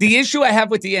 The issue I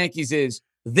have with the Yankees is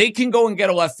they can go and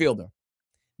get a left fielder.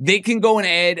 They can go and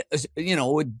add,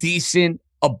 a decent,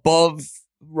 above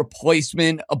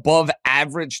replacement, above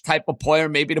average type of player,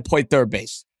 maybe to play third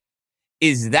base.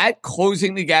 Is that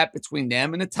closing the gap between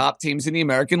them and the top teams in the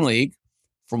American League?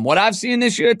 From what I've seen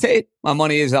this year, Tate, my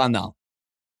money is on no.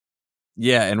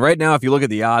 Yeah, and right now, if you look at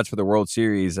the odds for the World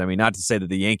Series, I mean, not to say that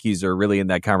the Yankees are really in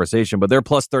that conversation, but they're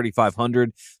plus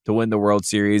 3,500 to win the World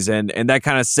Series, and that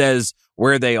kind of says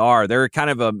where they are. They're kind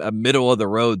of a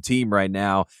middle-of-the-road team right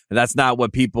now, and that's not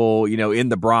what people, in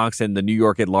the Bronx and the New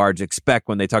York at large expect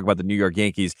when they talk about the New York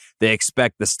Yankees. They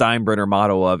expect the Steinbrenner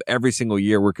model of every single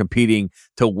year we're competing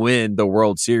to win the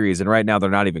World Series, and right now they're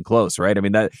not even close, right? I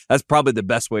mean, that's probably the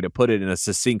best way to put it in a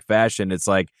succinct fashion. It's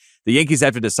like the Yankees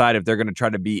have to decide if they're going to try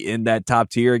to be in that top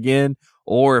tier again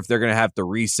or if they're going to have to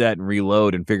reset and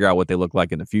reload and figure out what they look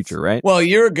like in the future, right? Well, a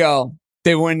year ago,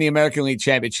 they were in the American League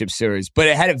Championship Series, but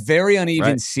it had a very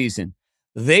uneven season.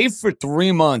 They, for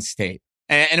 3 months, Tate,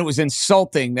 and it was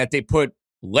insulting that they put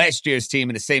last year's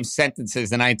team in the same sentence as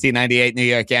the 1998 New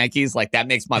York Yankees. Like, that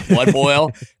makes my blood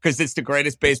boil because it's the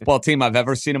greatest baseball team I've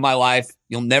ever seen in my life.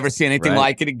 You'll never see anything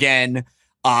like it again.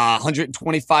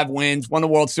 125 wins, won the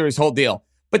World Series, whole deal.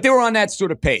 But they were on that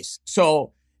sort of pace.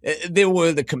 So there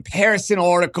were the comparison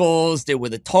articles. There were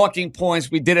the talking points.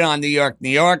 We did it on New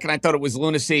York, and I thought it was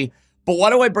lunacy. But why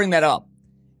do I bring that up?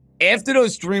 After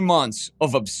those 3 months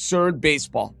of absurd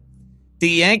baseball, the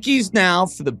Yankees now,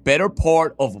 for the better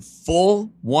part of a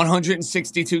full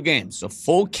 162 games, a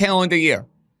full calendar year,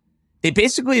 they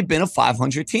basically have been a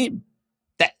 500 team.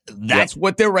 That's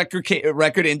what their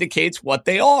record indicates what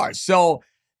they are. So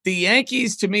the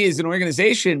Yankees, to me, as an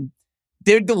organization,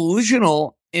 they're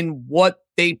delusional in what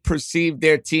they perceive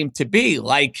their team to be.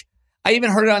 Like, I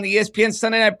even heard it on the ESPN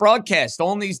Sunday Night broadcast.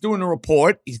 Olney's doing a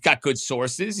report. He's got good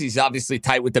sources. He's obviously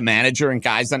tight with the manager and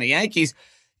guys on the Yankees.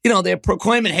 They're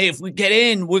proclaiming, hey, if we get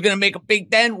in, we're going to make a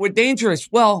big dent. We're dangerous.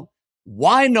 Well,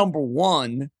 why, number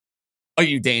one, are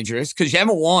you dangerous? Because you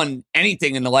haven't won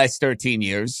anything in the last 13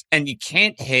 years, and you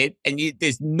can't hit, and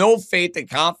there's no faith and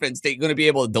confidence that you're going to be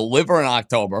able to deliver in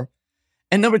October.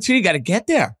 And number two, you got to get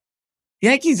there.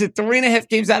 Yankees are 3.5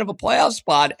 games out of a playoff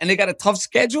spot, and they got a tough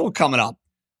schedule coming up.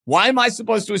 Why am I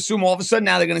supposed to assume all of a sudden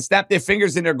now they're going to snap their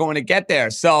fingers and they're going to get there?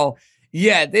 So,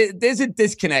 yeah, there's a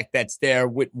disconnect that's there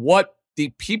with what the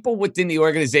people within the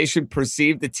organization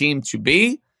perceive the team to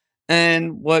be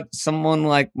and what someone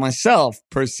like myself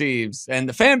perceives, and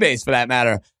the fan base, for that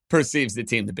matter, perceives the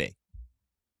team to be.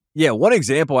 Yeah, one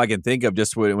example I can think of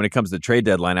just when it comes to trade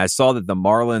deadline, I saw that the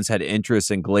Marlins had interest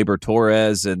in Gleyber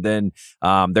Torres, and then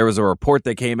there was a report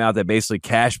that came out that basically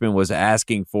Cashman was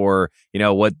asking for,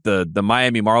 what the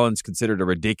Miami Marlins considered a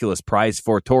ridiculous price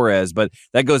for Torres, but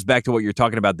that goes back to what you're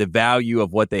talking about, the value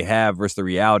of what they have versus the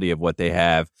reality of what they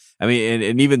have. I mean,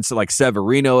 and even so, like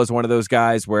Severino is one of those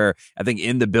guys where I think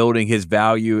in the building his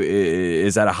value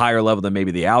is at a higher level than maybe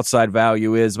the outside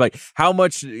value is. Like, how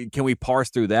much can we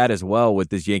parse through that as well with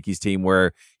this Yankees team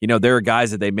where, there are guys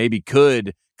that they maybe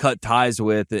could cut ties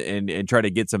with and try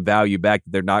to get some value back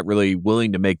that they're not really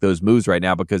willing to make those moves right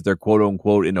now because they're quote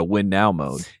unquote in a win now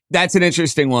mode? That's an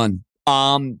interesting one.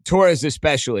 Torres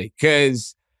especially,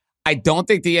 because I don't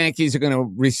think the Yankees are going to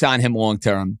re-sign him long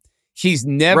term. He's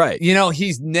never,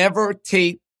 he's never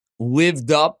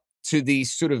lived up to the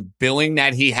sort of billing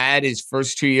that he had his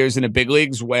first 2 years in the big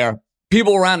leagues, where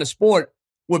people around the sport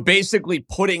were basically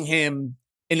putting him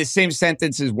in the same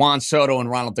sentence as Juan Soto and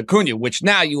Ronald Acuna, which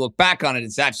now you look back on it,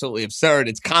 it's absolutely absurd.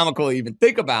 It's comical to even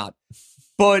think about.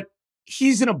 But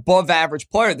he's an above average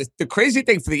player. The crazy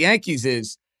thing for the Yankees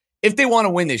is if they want to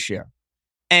win this year,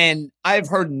 and I've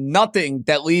heard nothing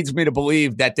that leads me to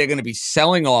believe that they're going to be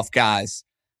selling off guys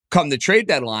come the trade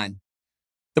deadline.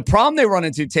 The problem they run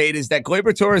into, Tate, is that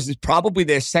Gleyber Torres is probably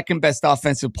their second best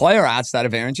offensive player outside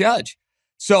of Aaron Judge.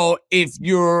 So if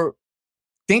you're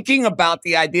thinking about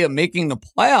the idea of making the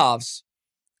playoffs,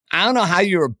 I don't know how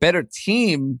you're a better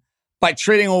team by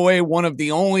trading away one of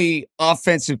the only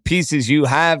offensive pieces you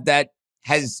have that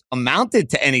has amounted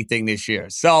to anything this year.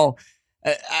 So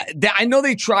I know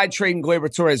they tried trading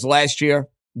Gleyber Torres last year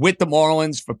with the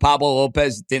Marlins for Pablo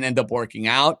Lopez. It didn't end up working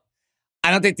out. I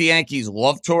don't think the Yankees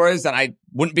love Torres, and I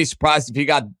wouldn't be surprised if he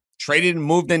got traded and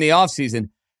moved in the offseason.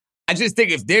 I just think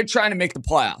if they're trying to make the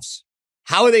playoffs,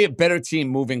 how are they a better team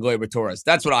moving Gleyber Torres?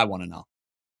 That's what I want to know.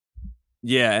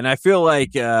 Yeah, and I feel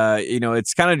like,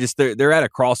 it's kind of just they're at a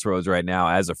crossroads right now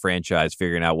as a franchise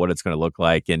figuring out what it's going to look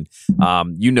like. And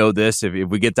this, if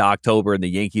we get to October and the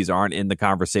Yankees aren't in the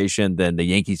conversation, then the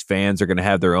Yankees fans are going to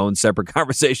have their own separate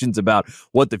conversations about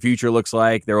what the future looks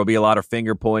like. There will be a lot of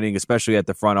finger pointing, especially at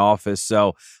the front office.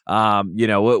 So,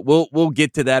 we'll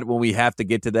get to that when we have to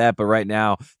get to that. But right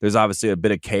now, there's obviously a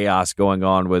bit of chaos going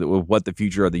on with what the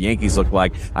future of the Yankees look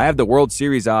like. I have the World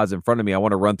Series odds in front of me. I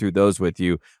want to run through those with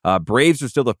you. Braves are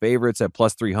still the favorites at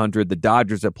plus 300. The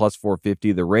Dodgers at plus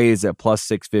 450. The Rays at plus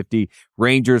 650.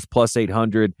 Rangers plus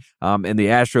 800. And the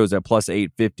Astros at plus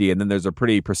 850. And then there's a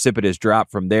pretty precipitous drop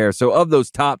from there. So of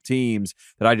those top teams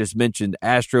that I just mentioned,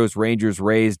 Astros, Rangers,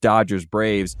 Rays, Dodgers,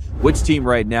 Braves, which team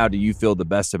right now do you feel the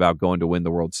best about going to win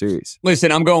the World Series?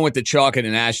 Listen, I'm going with the chalk in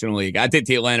the National League. I think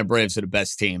the Atlanta Braves are the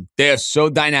best team. They are so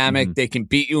dynamic. Mm-hmm. They can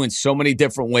beat you in so many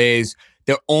different ways.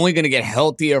 They're only going to get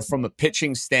healthier from a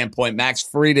pitching standpoint. Max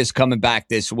Fried is coming back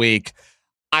this week.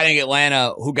 I think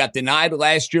Atlanta, who got denied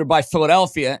last year by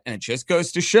Philadelphia, and it just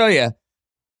goes to show you,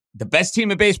 the best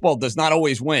team in baseball does not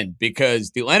always win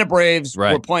because the Atlanta Braves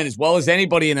were playing as well as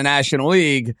anybody in the National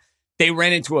League. They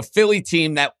ran into a Philly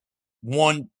team that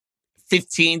won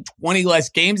 15, 20 less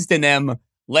games than them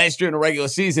last year in the regular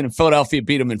season, and Philadelphia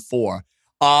beat them in 4.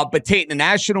 But Tate, in the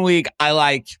National League, I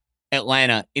like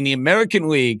Atlanta. In the American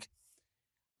League,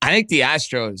 I think the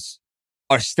Astros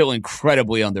are still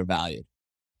incredibly undervalued.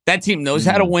 That team knows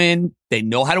how to win. They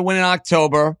know how to win in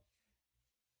October.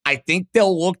 I think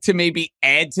they'll look to maybe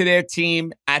add to their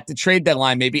team at the trade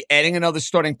deadline, maybe adding another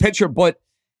starting pitcher, but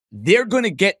they're going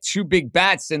to get 2 big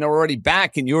bats and they're already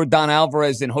back in Yordan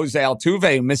Alvarez and Jose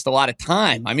Altuve, who missed a lot of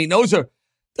time. I mean, those are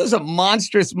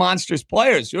monstrous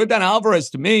players. Yordan Alvarez,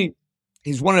 to me,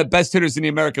 he's one of the best hitters in the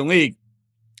American League.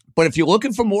 But if you're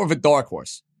looking for more of a dark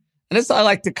horse, and this I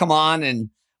like to come on and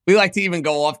we like to even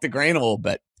go off the grain a little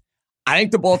bit. I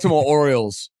think the Baltimore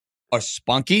Orioles are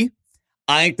spunky.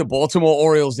 I think the Baltimore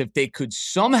Orioles, if they could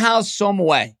somehow, some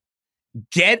way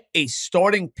get a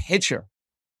starting pitcher,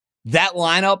 that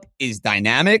lineup is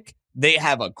dynamic. They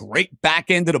have a great back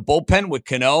end of the bullpen with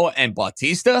Cano and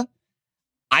Bautista.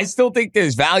 I still think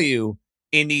there's value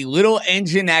in the little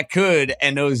engine that could,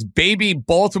 and those baby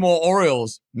Baltimore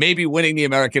Orioles maybe winning the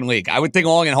American League. I would think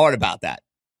long and hard about that.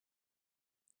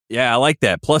 Yeah, I like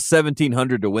that. Plus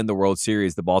 1,700 to win the World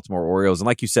Series, the Baltimore Orioles. And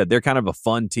like you said, they're kind of a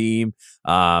fun team.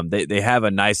 They have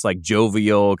a nice, like,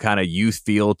 jovial kind of youth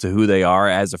feel to who they are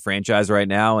as a franchise right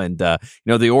now. And,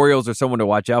 the Orioles are someone to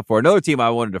watch out for. Another team I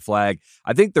wanted to flag,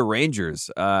 I think the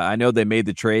Rangers. I know they made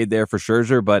the trade there for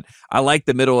Scherzer, but I like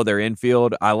the middle of their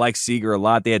infield. I like Seager a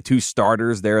lot. They had 2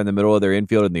 starters there in the middle of their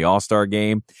infield in the All-Star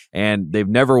game, and they've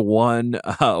never won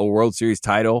a World Series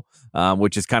title.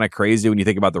 Which is kind of crazy when you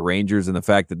think about the Rangers and the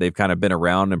fact that they've kind of been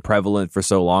around and prevalent for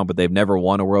so long, but they've never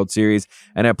won a World Series.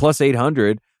 And at plus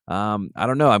 800, I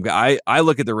don't know. I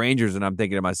look at the Rangers and I'm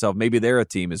thinking to myself, maybe they're a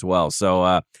team as well. So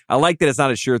I like that it's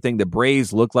not a sure thing. The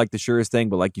Braves look like the surest thing,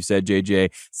 but like you said, JJ,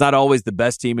 it's not always the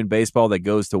best team in baseball that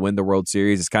goes to win the World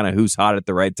Series. It's kind of who's hot at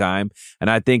the right time. And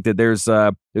I think that there's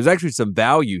actually some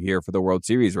value here for the World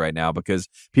Series right now because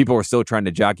people are still trying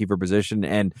to jockey for position.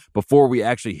 And before we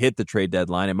actually hit the trade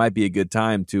deadline, it might be a good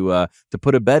time to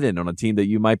put a bet in on a team that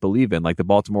you might believe in, like the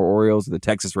Baltimore Orioles, or the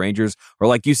Texas Rangers, or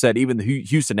like you said, even the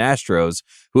Houston Astros,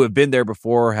 who have been there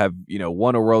before, have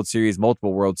won a World Series,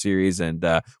 multiple World Series, and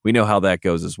we know how that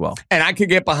goes as well. And I could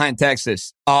get behind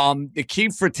Texas. The key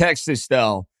for Texas,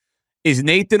 though, is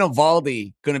Nathan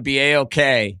Eovaldi going to be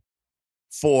A-OK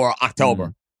for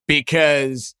October?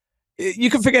 Because you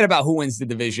can forget about who wins the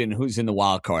division, who's in the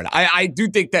wild card. I do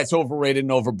think that's overrated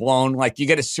and overblown. Like, you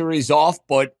get a series off,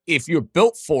 but if you're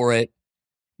built for it,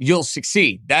 you'll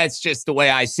succeed. That's just the way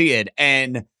I see it.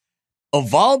 And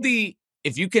Eovaldi,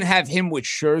 if you can have him with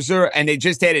Scherzer, and they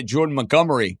just added Jordan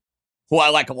Montgomery, who I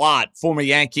like a lot, former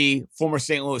Yankee, former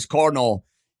St. Louis Cardinal,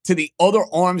 to the other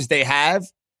arms they have,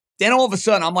 then all of a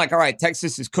sudden I'm like, all right,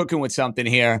 Texas is cooking with something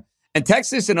here. And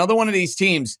Texas, another one of these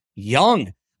teams,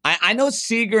 young. I know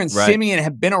Seager and Simeon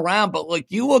have been around, but like,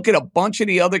 you look at a bunch of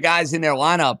the other guys in their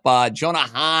lineup, Jonah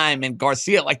Heim and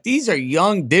Garcia, like, these are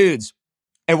young dudes.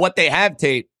 And what they have,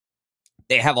 Tate,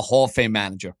 they have a Hall of Fame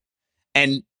manager.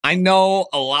 And I know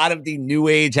a lot of the new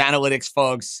age analytics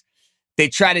folks, they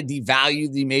try to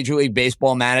devalue the Major League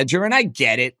Baseball manager, and I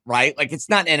get it, right? Like, it's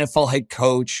not an NFL head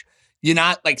coach. You're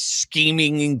not like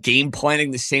scheming and game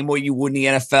planning the same way you would in the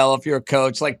NFL if you're a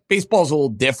coach. Like, baseball's a little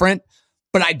different.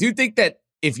 But I do think that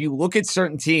if you look at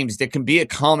certain teams, there can be a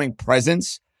calming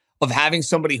presence of having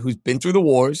somebody who's been through the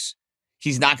wars.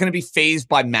 He's not going to be fazed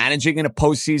by managing in a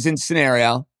postseason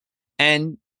scenario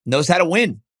and knows how to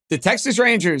win. The Texas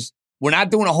Rangers were not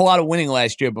doing a whole lot of winning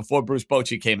last year before Bruce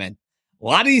Bochy came in. A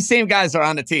lot of these same guys are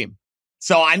on the team.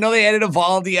 So I know they added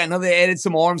Eovaldi. I know they added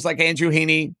some arms like Andrew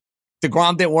Heaney.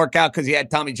 DeGrom didn't work out because he had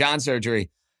Tommy John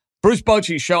surgery. Bruce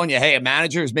Bochy is showing you, hey, a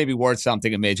manager is maybe worth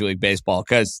something in Major League Baseball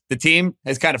because the team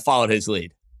has kind of followed his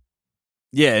lead.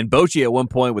 Yeah, and Bochy at one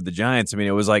point with the Giants, I mean,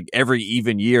 it was like every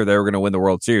even year they were going to win the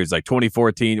World Series. Like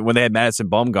 2014, when they had Madison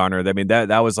Bumgarner, I mean,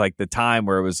 that was like the time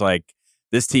where it was like,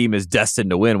 this team is destined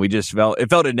to win. It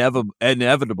felt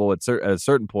inevitable at a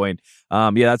certain point.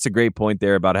 Yeah, that's a great point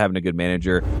there about having a good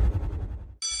manager.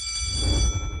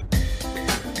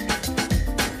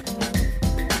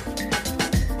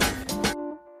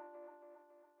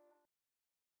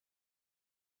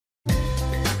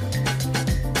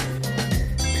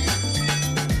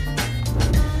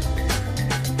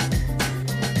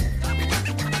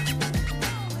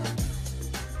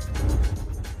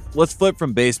 Let's flip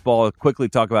from baseball, quickly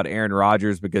talk about Aaron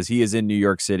Rodgers because he is in New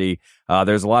York City.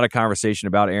 There's a lot of conversation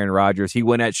about Aaron Rodgers. He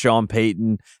went at Sean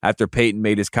Payton after Payton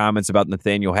made his comments about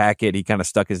Nathaniel Hackett. He kind of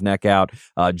stuck his neck out.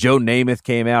 Joe Namath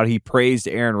came out. He praised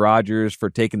Aaron Rodgers for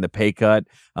taking the pay cut.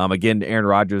 Again, Aaron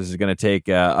Rodgers is going to take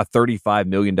a $35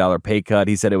 million pay cut.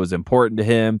 He said it was important to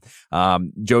him.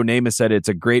 Joe Namath said it's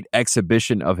a great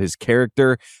exhibition of his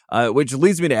character, which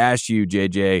leads me to ask you,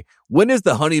 JJ, when is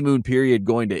the honeymoon period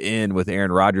going to end with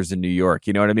Aaron Rodgers in New York?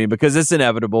 You know what I mean? Because it's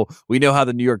inevitable. We know how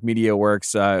the New York media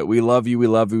works. We love you. We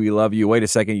love you. We love you. Wait a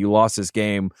second. You lost this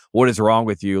game. What is wrong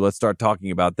with you? Let's start talking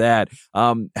about that.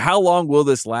 How long will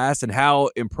this last? And how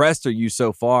impressed are you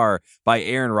so far by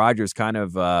Aaron Rodgers kind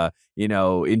of,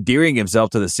 endearing himself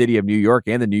to the city of New York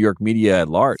and the New York media at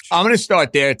large? I'm going to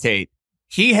start there, Tate.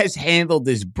 He has handled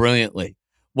this brilliantly.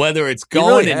 Whether it's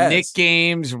going to Knick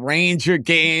games, Ranger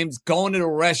games, going to the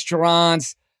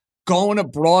restaurants, going to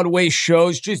Broadway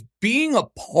shows, just being a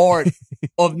part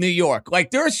of New York.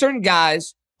 Like, there are certain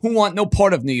guys who want no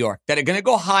part of New York, that are going to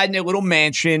go hide in their little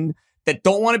mansion, that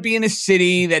don't want to be in a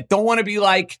city, that don't want to be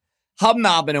like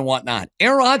hobnobbing and whatnot.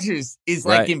 Aaron Rodgers is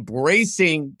like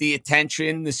embracing the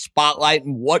attention, the spotlight,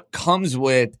 and what comes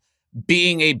with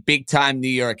being a big-time New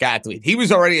York athlete. He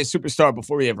was already a superstar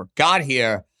before he ever got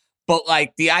here. But,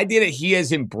 like, the idea that he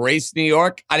has embraced New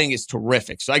York, I think is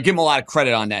terrific. So I give him a lot of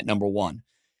credit on that, number one.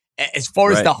 As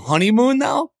far as the honeymoon,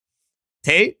 though,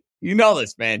 Tate, You know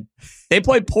this, man. They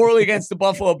played poorly against the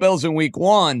Buffalo Bills in week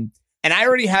 1. And I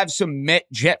already have some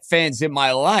Jet fans in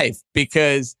my life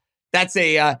because that's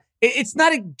it's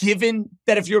not a given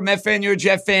that if you're a Met fan, you're a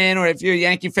Jet fan, or if you're a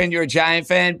Yankee fan, you're a Giant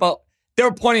fan. But there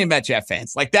are plenty of Met Jet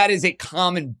fans. Like, that is a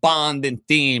common bond and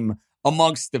theme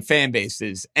amongst the fan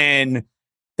bases. And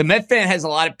the Met fan has a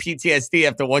lot of PTSD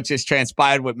after what just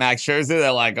transpired with Max Scherzer.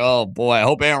 They're like, oh boy, I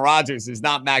hope Aaron Rodgers is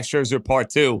not Max Scherzer part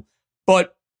 2.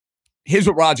 But here's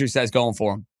what Rodgers has going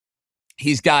for him.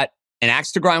 He's got an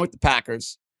axe to grind with the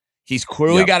Packers. He's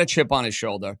clearly got a chip on his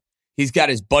shoulder. He's got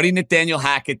his buddy Nathaniel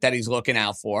Hackett that he's looking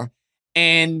out for.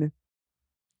 And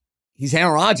he's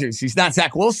Aaron Rodgers. He's not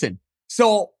Zach Wilson.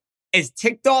 So as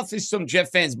ticked off as some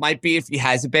Jet fans might be if he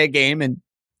has a bad game, and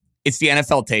it's the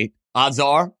NFL, Tate, odds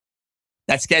are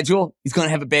that schedule, he's going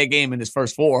to have a bad game in his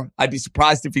first 4. I'd be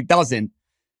surprised if he doesn't.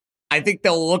 I think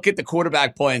they'll look at the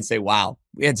quarterback play and say, wow,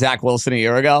 we had Zach Wilson a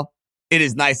year ago. It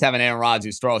is nice having Aaron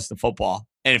Rodgers throw us the football.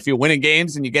 And if you're winning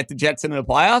games and you get the Jets into the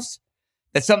playoffs,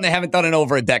 that's something they haven't done in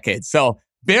over a decade. So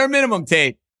bare minimum,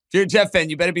 Tate, if you're a Jet fan,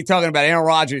 you better be talking about Aaron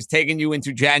Rodgers taking you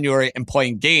into January and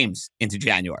playing games into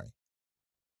January.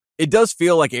 It does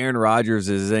feel like Aaron Rodgers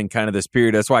is in kind of this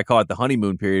period. That's why I call it the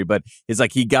honeymoon period. But it's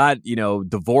like he got,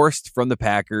 divorced from the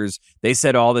Packers. They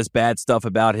said all this bad stuff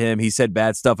about him. He said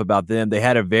bad stuff about them. They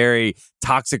had a very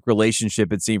toxic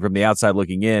relationship, it seemed, from the outside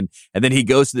looking in. And then he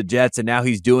goes to the Jets, and now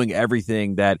he's doing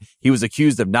everything that he was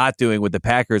accused of not doing with the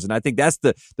Packers. And I think that's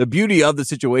the beauty of the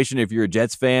situation. If you're a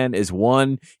Jets fan, is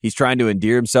one, he's trying to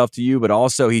endear himself to you, but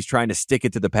also he's trying to stick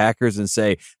it to the Packers and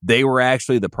say they were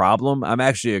actually the problem. I'm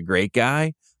actually a great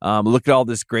guy. Look at all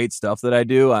this great stuff that I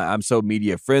do. I'm so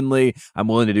media friendly. I'm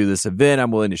willing to do this event.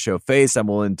 I'm willing to show face. I'm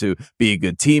willing to be a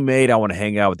good teammate. I want to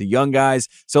hang out with the young guys.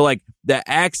 So like the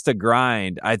axe to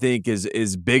grind, I think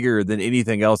is bigger than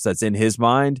anything else that's in his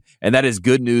mind. And that is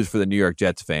good news for the New York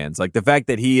Jets fans. Like the fact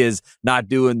that he is not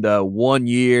doing the 1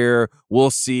 year, we'll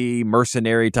see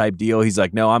mercenary type deal. He's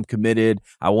like, no, I'm committed.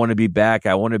 I want to be back.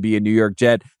 I want to be a New York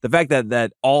Jet. The fact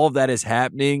that all of that is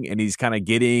happening and he's kind of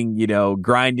getting,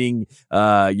 grinding,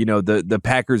 the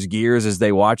Packers gears as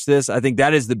they watch this. I think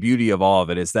that is the beauty of all of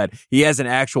it, is that he has an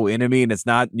actual enemy, and it's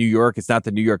not New York. It's not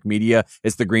the New York media.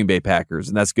 It's the Green Bay Packers.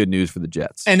 And that's good news for the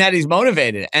Jets. And that he's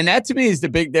motivated. And that to me is the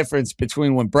big difference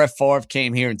between when Brett Favre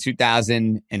came here in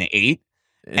 2008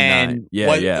 and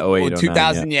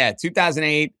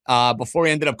 2008, before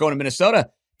he ended up going to Minnesota.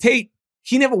 Tate,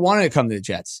 he never wanted to come to the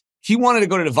Jets. He wanted to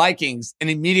go to the Vikings and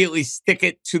immediately stick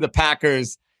it to the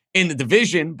Packers in the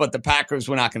division, but the Packers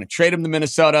were not going to trade him to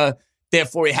Minnesota.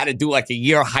 Therefore, he had to do like a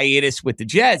year hiatus with the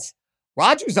Jets.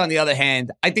 Rodgers, on the other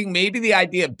hand, I think maybe the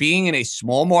idea of being in a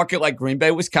small market like Green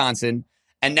Bay, Wisconsin,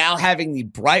 and now having the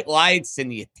bright lights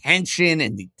and the attention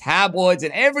and the tabloids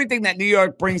and everything that New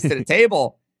York brings to the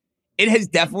table, it has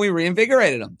definitely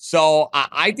reinvigorated him. So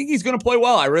I think he's going to play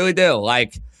well. I really do.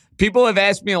 Like, people have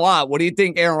asked me a lot, what do you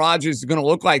think Aaron Rodgers is going to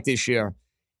look like this year?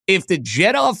 If the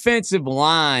Jet offensive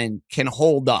line can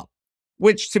hold up,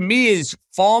 which to me is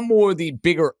far more the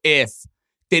bigger if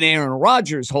than Aaron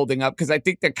Rodgers holding up, because I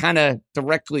think they're kind of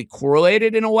directly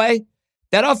correlated in a way.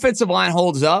 That offensive line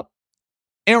holds up,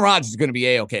 Aaron Rodgers is going to be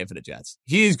A-okay for the Jets.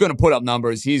 He's going to put up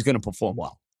numbers. He's going to perform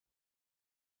well.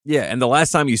 Yeah, and the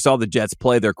last time you saw the Jets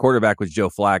play, their quarterback was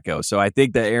Joe Flacco. So I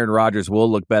think that Aaron Rodgers will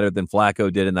look better than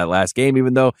Flacco did in that last game,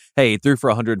 even though, hey, he threw for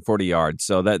 140 yards.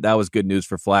 So that was good news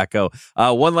for Flacco.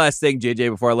 One last thing, JJ,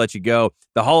 before I let you go.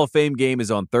 The Hall of Fame game is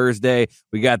on Thursday.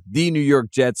 We got the New York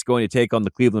Jets going to take on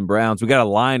the Cleveland Browns. We got a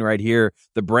line right here.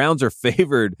 The Browns are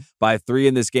favored by 3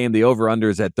 in this game. The over-under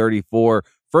is at 34.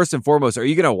 First and foremost, are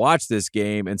you going to watch this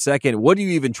game? And second, what do you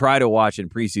even try to watch in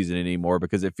preseason anymore?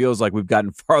 Because it feels like we've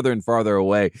gotten farther and farther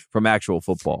away from actual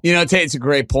football. Tate, it's a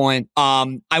great point.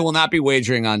 I will not be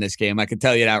wagering on this game. I can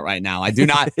tell you that right now. I do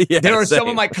not. There are some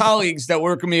of my colleagues that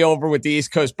work with me over with the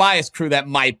East Coast Bias crew that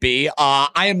might be.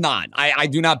 I am not. I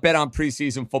do not bet on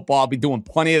preseason football. I'll be doing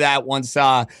plenty of that once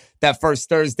that first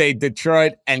Thursday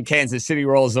Detroit and Kansas City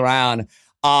rolls around.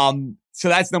 So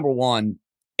that's number one.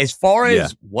 As far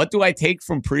as what do I take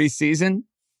from preseason?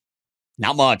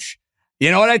 Not much.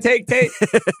 You know what I take, Tate?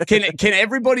 Can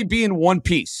everybody be in one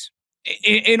piece?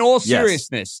 In all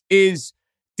seriousness, is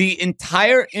the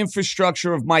entire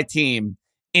infrastructure of my team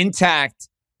intact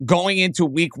going into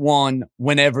week 1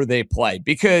 whenever they play?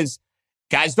 Because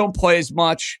guys don't play as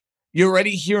much. You're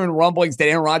already hearing rumblings that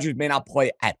Aaron Rodgers may not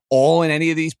play at all in any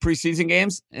of these preseason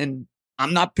games, and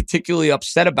I'm not particularly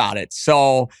upset about it.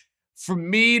 So for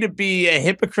me to be a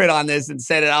hypocrite on this and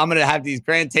say that I'm going to have these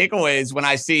grand takeaways when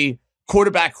I see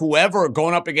quarterback whoever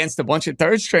going up against a bunch of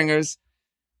third stringers,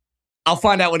 I'll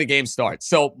find out when the game starts.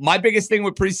 So my biggest thing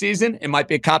with preseason, it might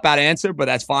be a cop-out answer, but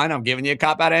that's fine. I'm giving you a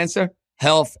cop-out answer.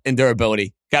 Health and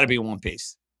durability. Got to be one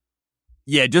piece.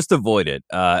 Yeah, just avoid it.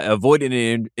 Avoid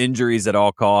any injuries at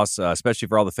all costs, especially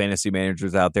for all the fantasy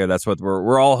managers out there. That's what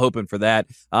we're all hoping for that.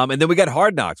 And then we got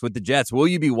Hard Knocks with the Jets. Will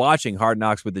you be watching Hard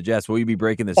Knocks with the Jets? Will you be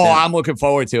breaking this down? I'm looking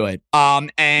forward to it.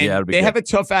 And they have a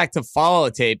tough act to follow,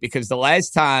 Tate, because the last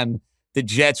time the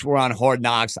Jets were on Hard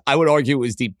Knocks, I would argue it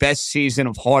was the best season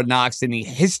of Hard Knocks in the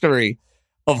history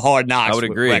of Hard Knocks. I would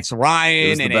agree. With Rex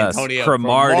Ryan and best. Antonio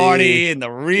Cromartie and the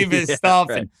Revis stuff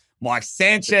and Mark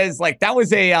Sanchez. Like, that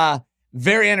was a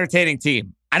very entertaining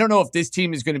team. I don't know if this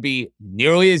team is going to be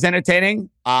nearly as entertaining.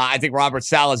 I think Robert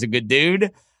Saleh is a good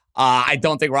dude. I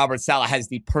don't think Robert Saleh has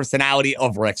the personality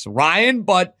of Rex Ryan,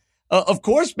 but of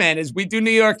course, man, as we do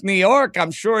New York,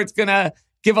 I'm sure it's going to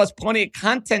give us plenty of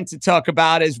content to talk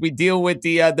about as we deal with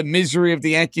the misery of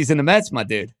the Yankees and the Mets, my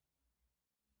dude.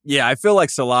 Yeah, I feel like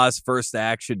Salah's first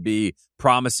act should be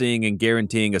promising and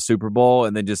guaranteeing a Super Bowl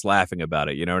and then just laughing about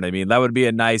it. You know what I mean? That would be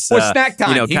a nice snack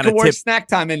time. He could work snack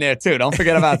time in there too. Don't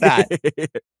forget about that.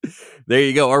 There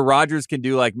you go. Or Rodgers can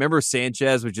do remember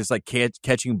Sanchez was just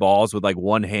catching balls with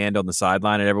one hand on the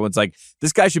sideline, and everyone's like,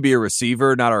 this guy should be a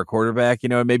receiver, not our quarterback.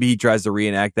 Maybe he tries to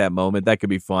reenact that moment. That could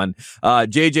be fun.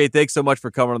 JJ, thanks so much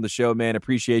for coming on the show, man.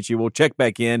 Appreciate you. We'll check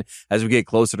back in as we get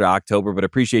closer to October, but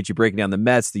appreciate you breaking down the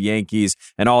Mets, the Yankees,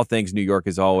 and all things New York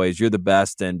as always. You're the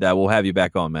best, and we'll have you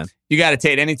back on, man. You got it,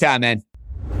 Tate. Anytime, man.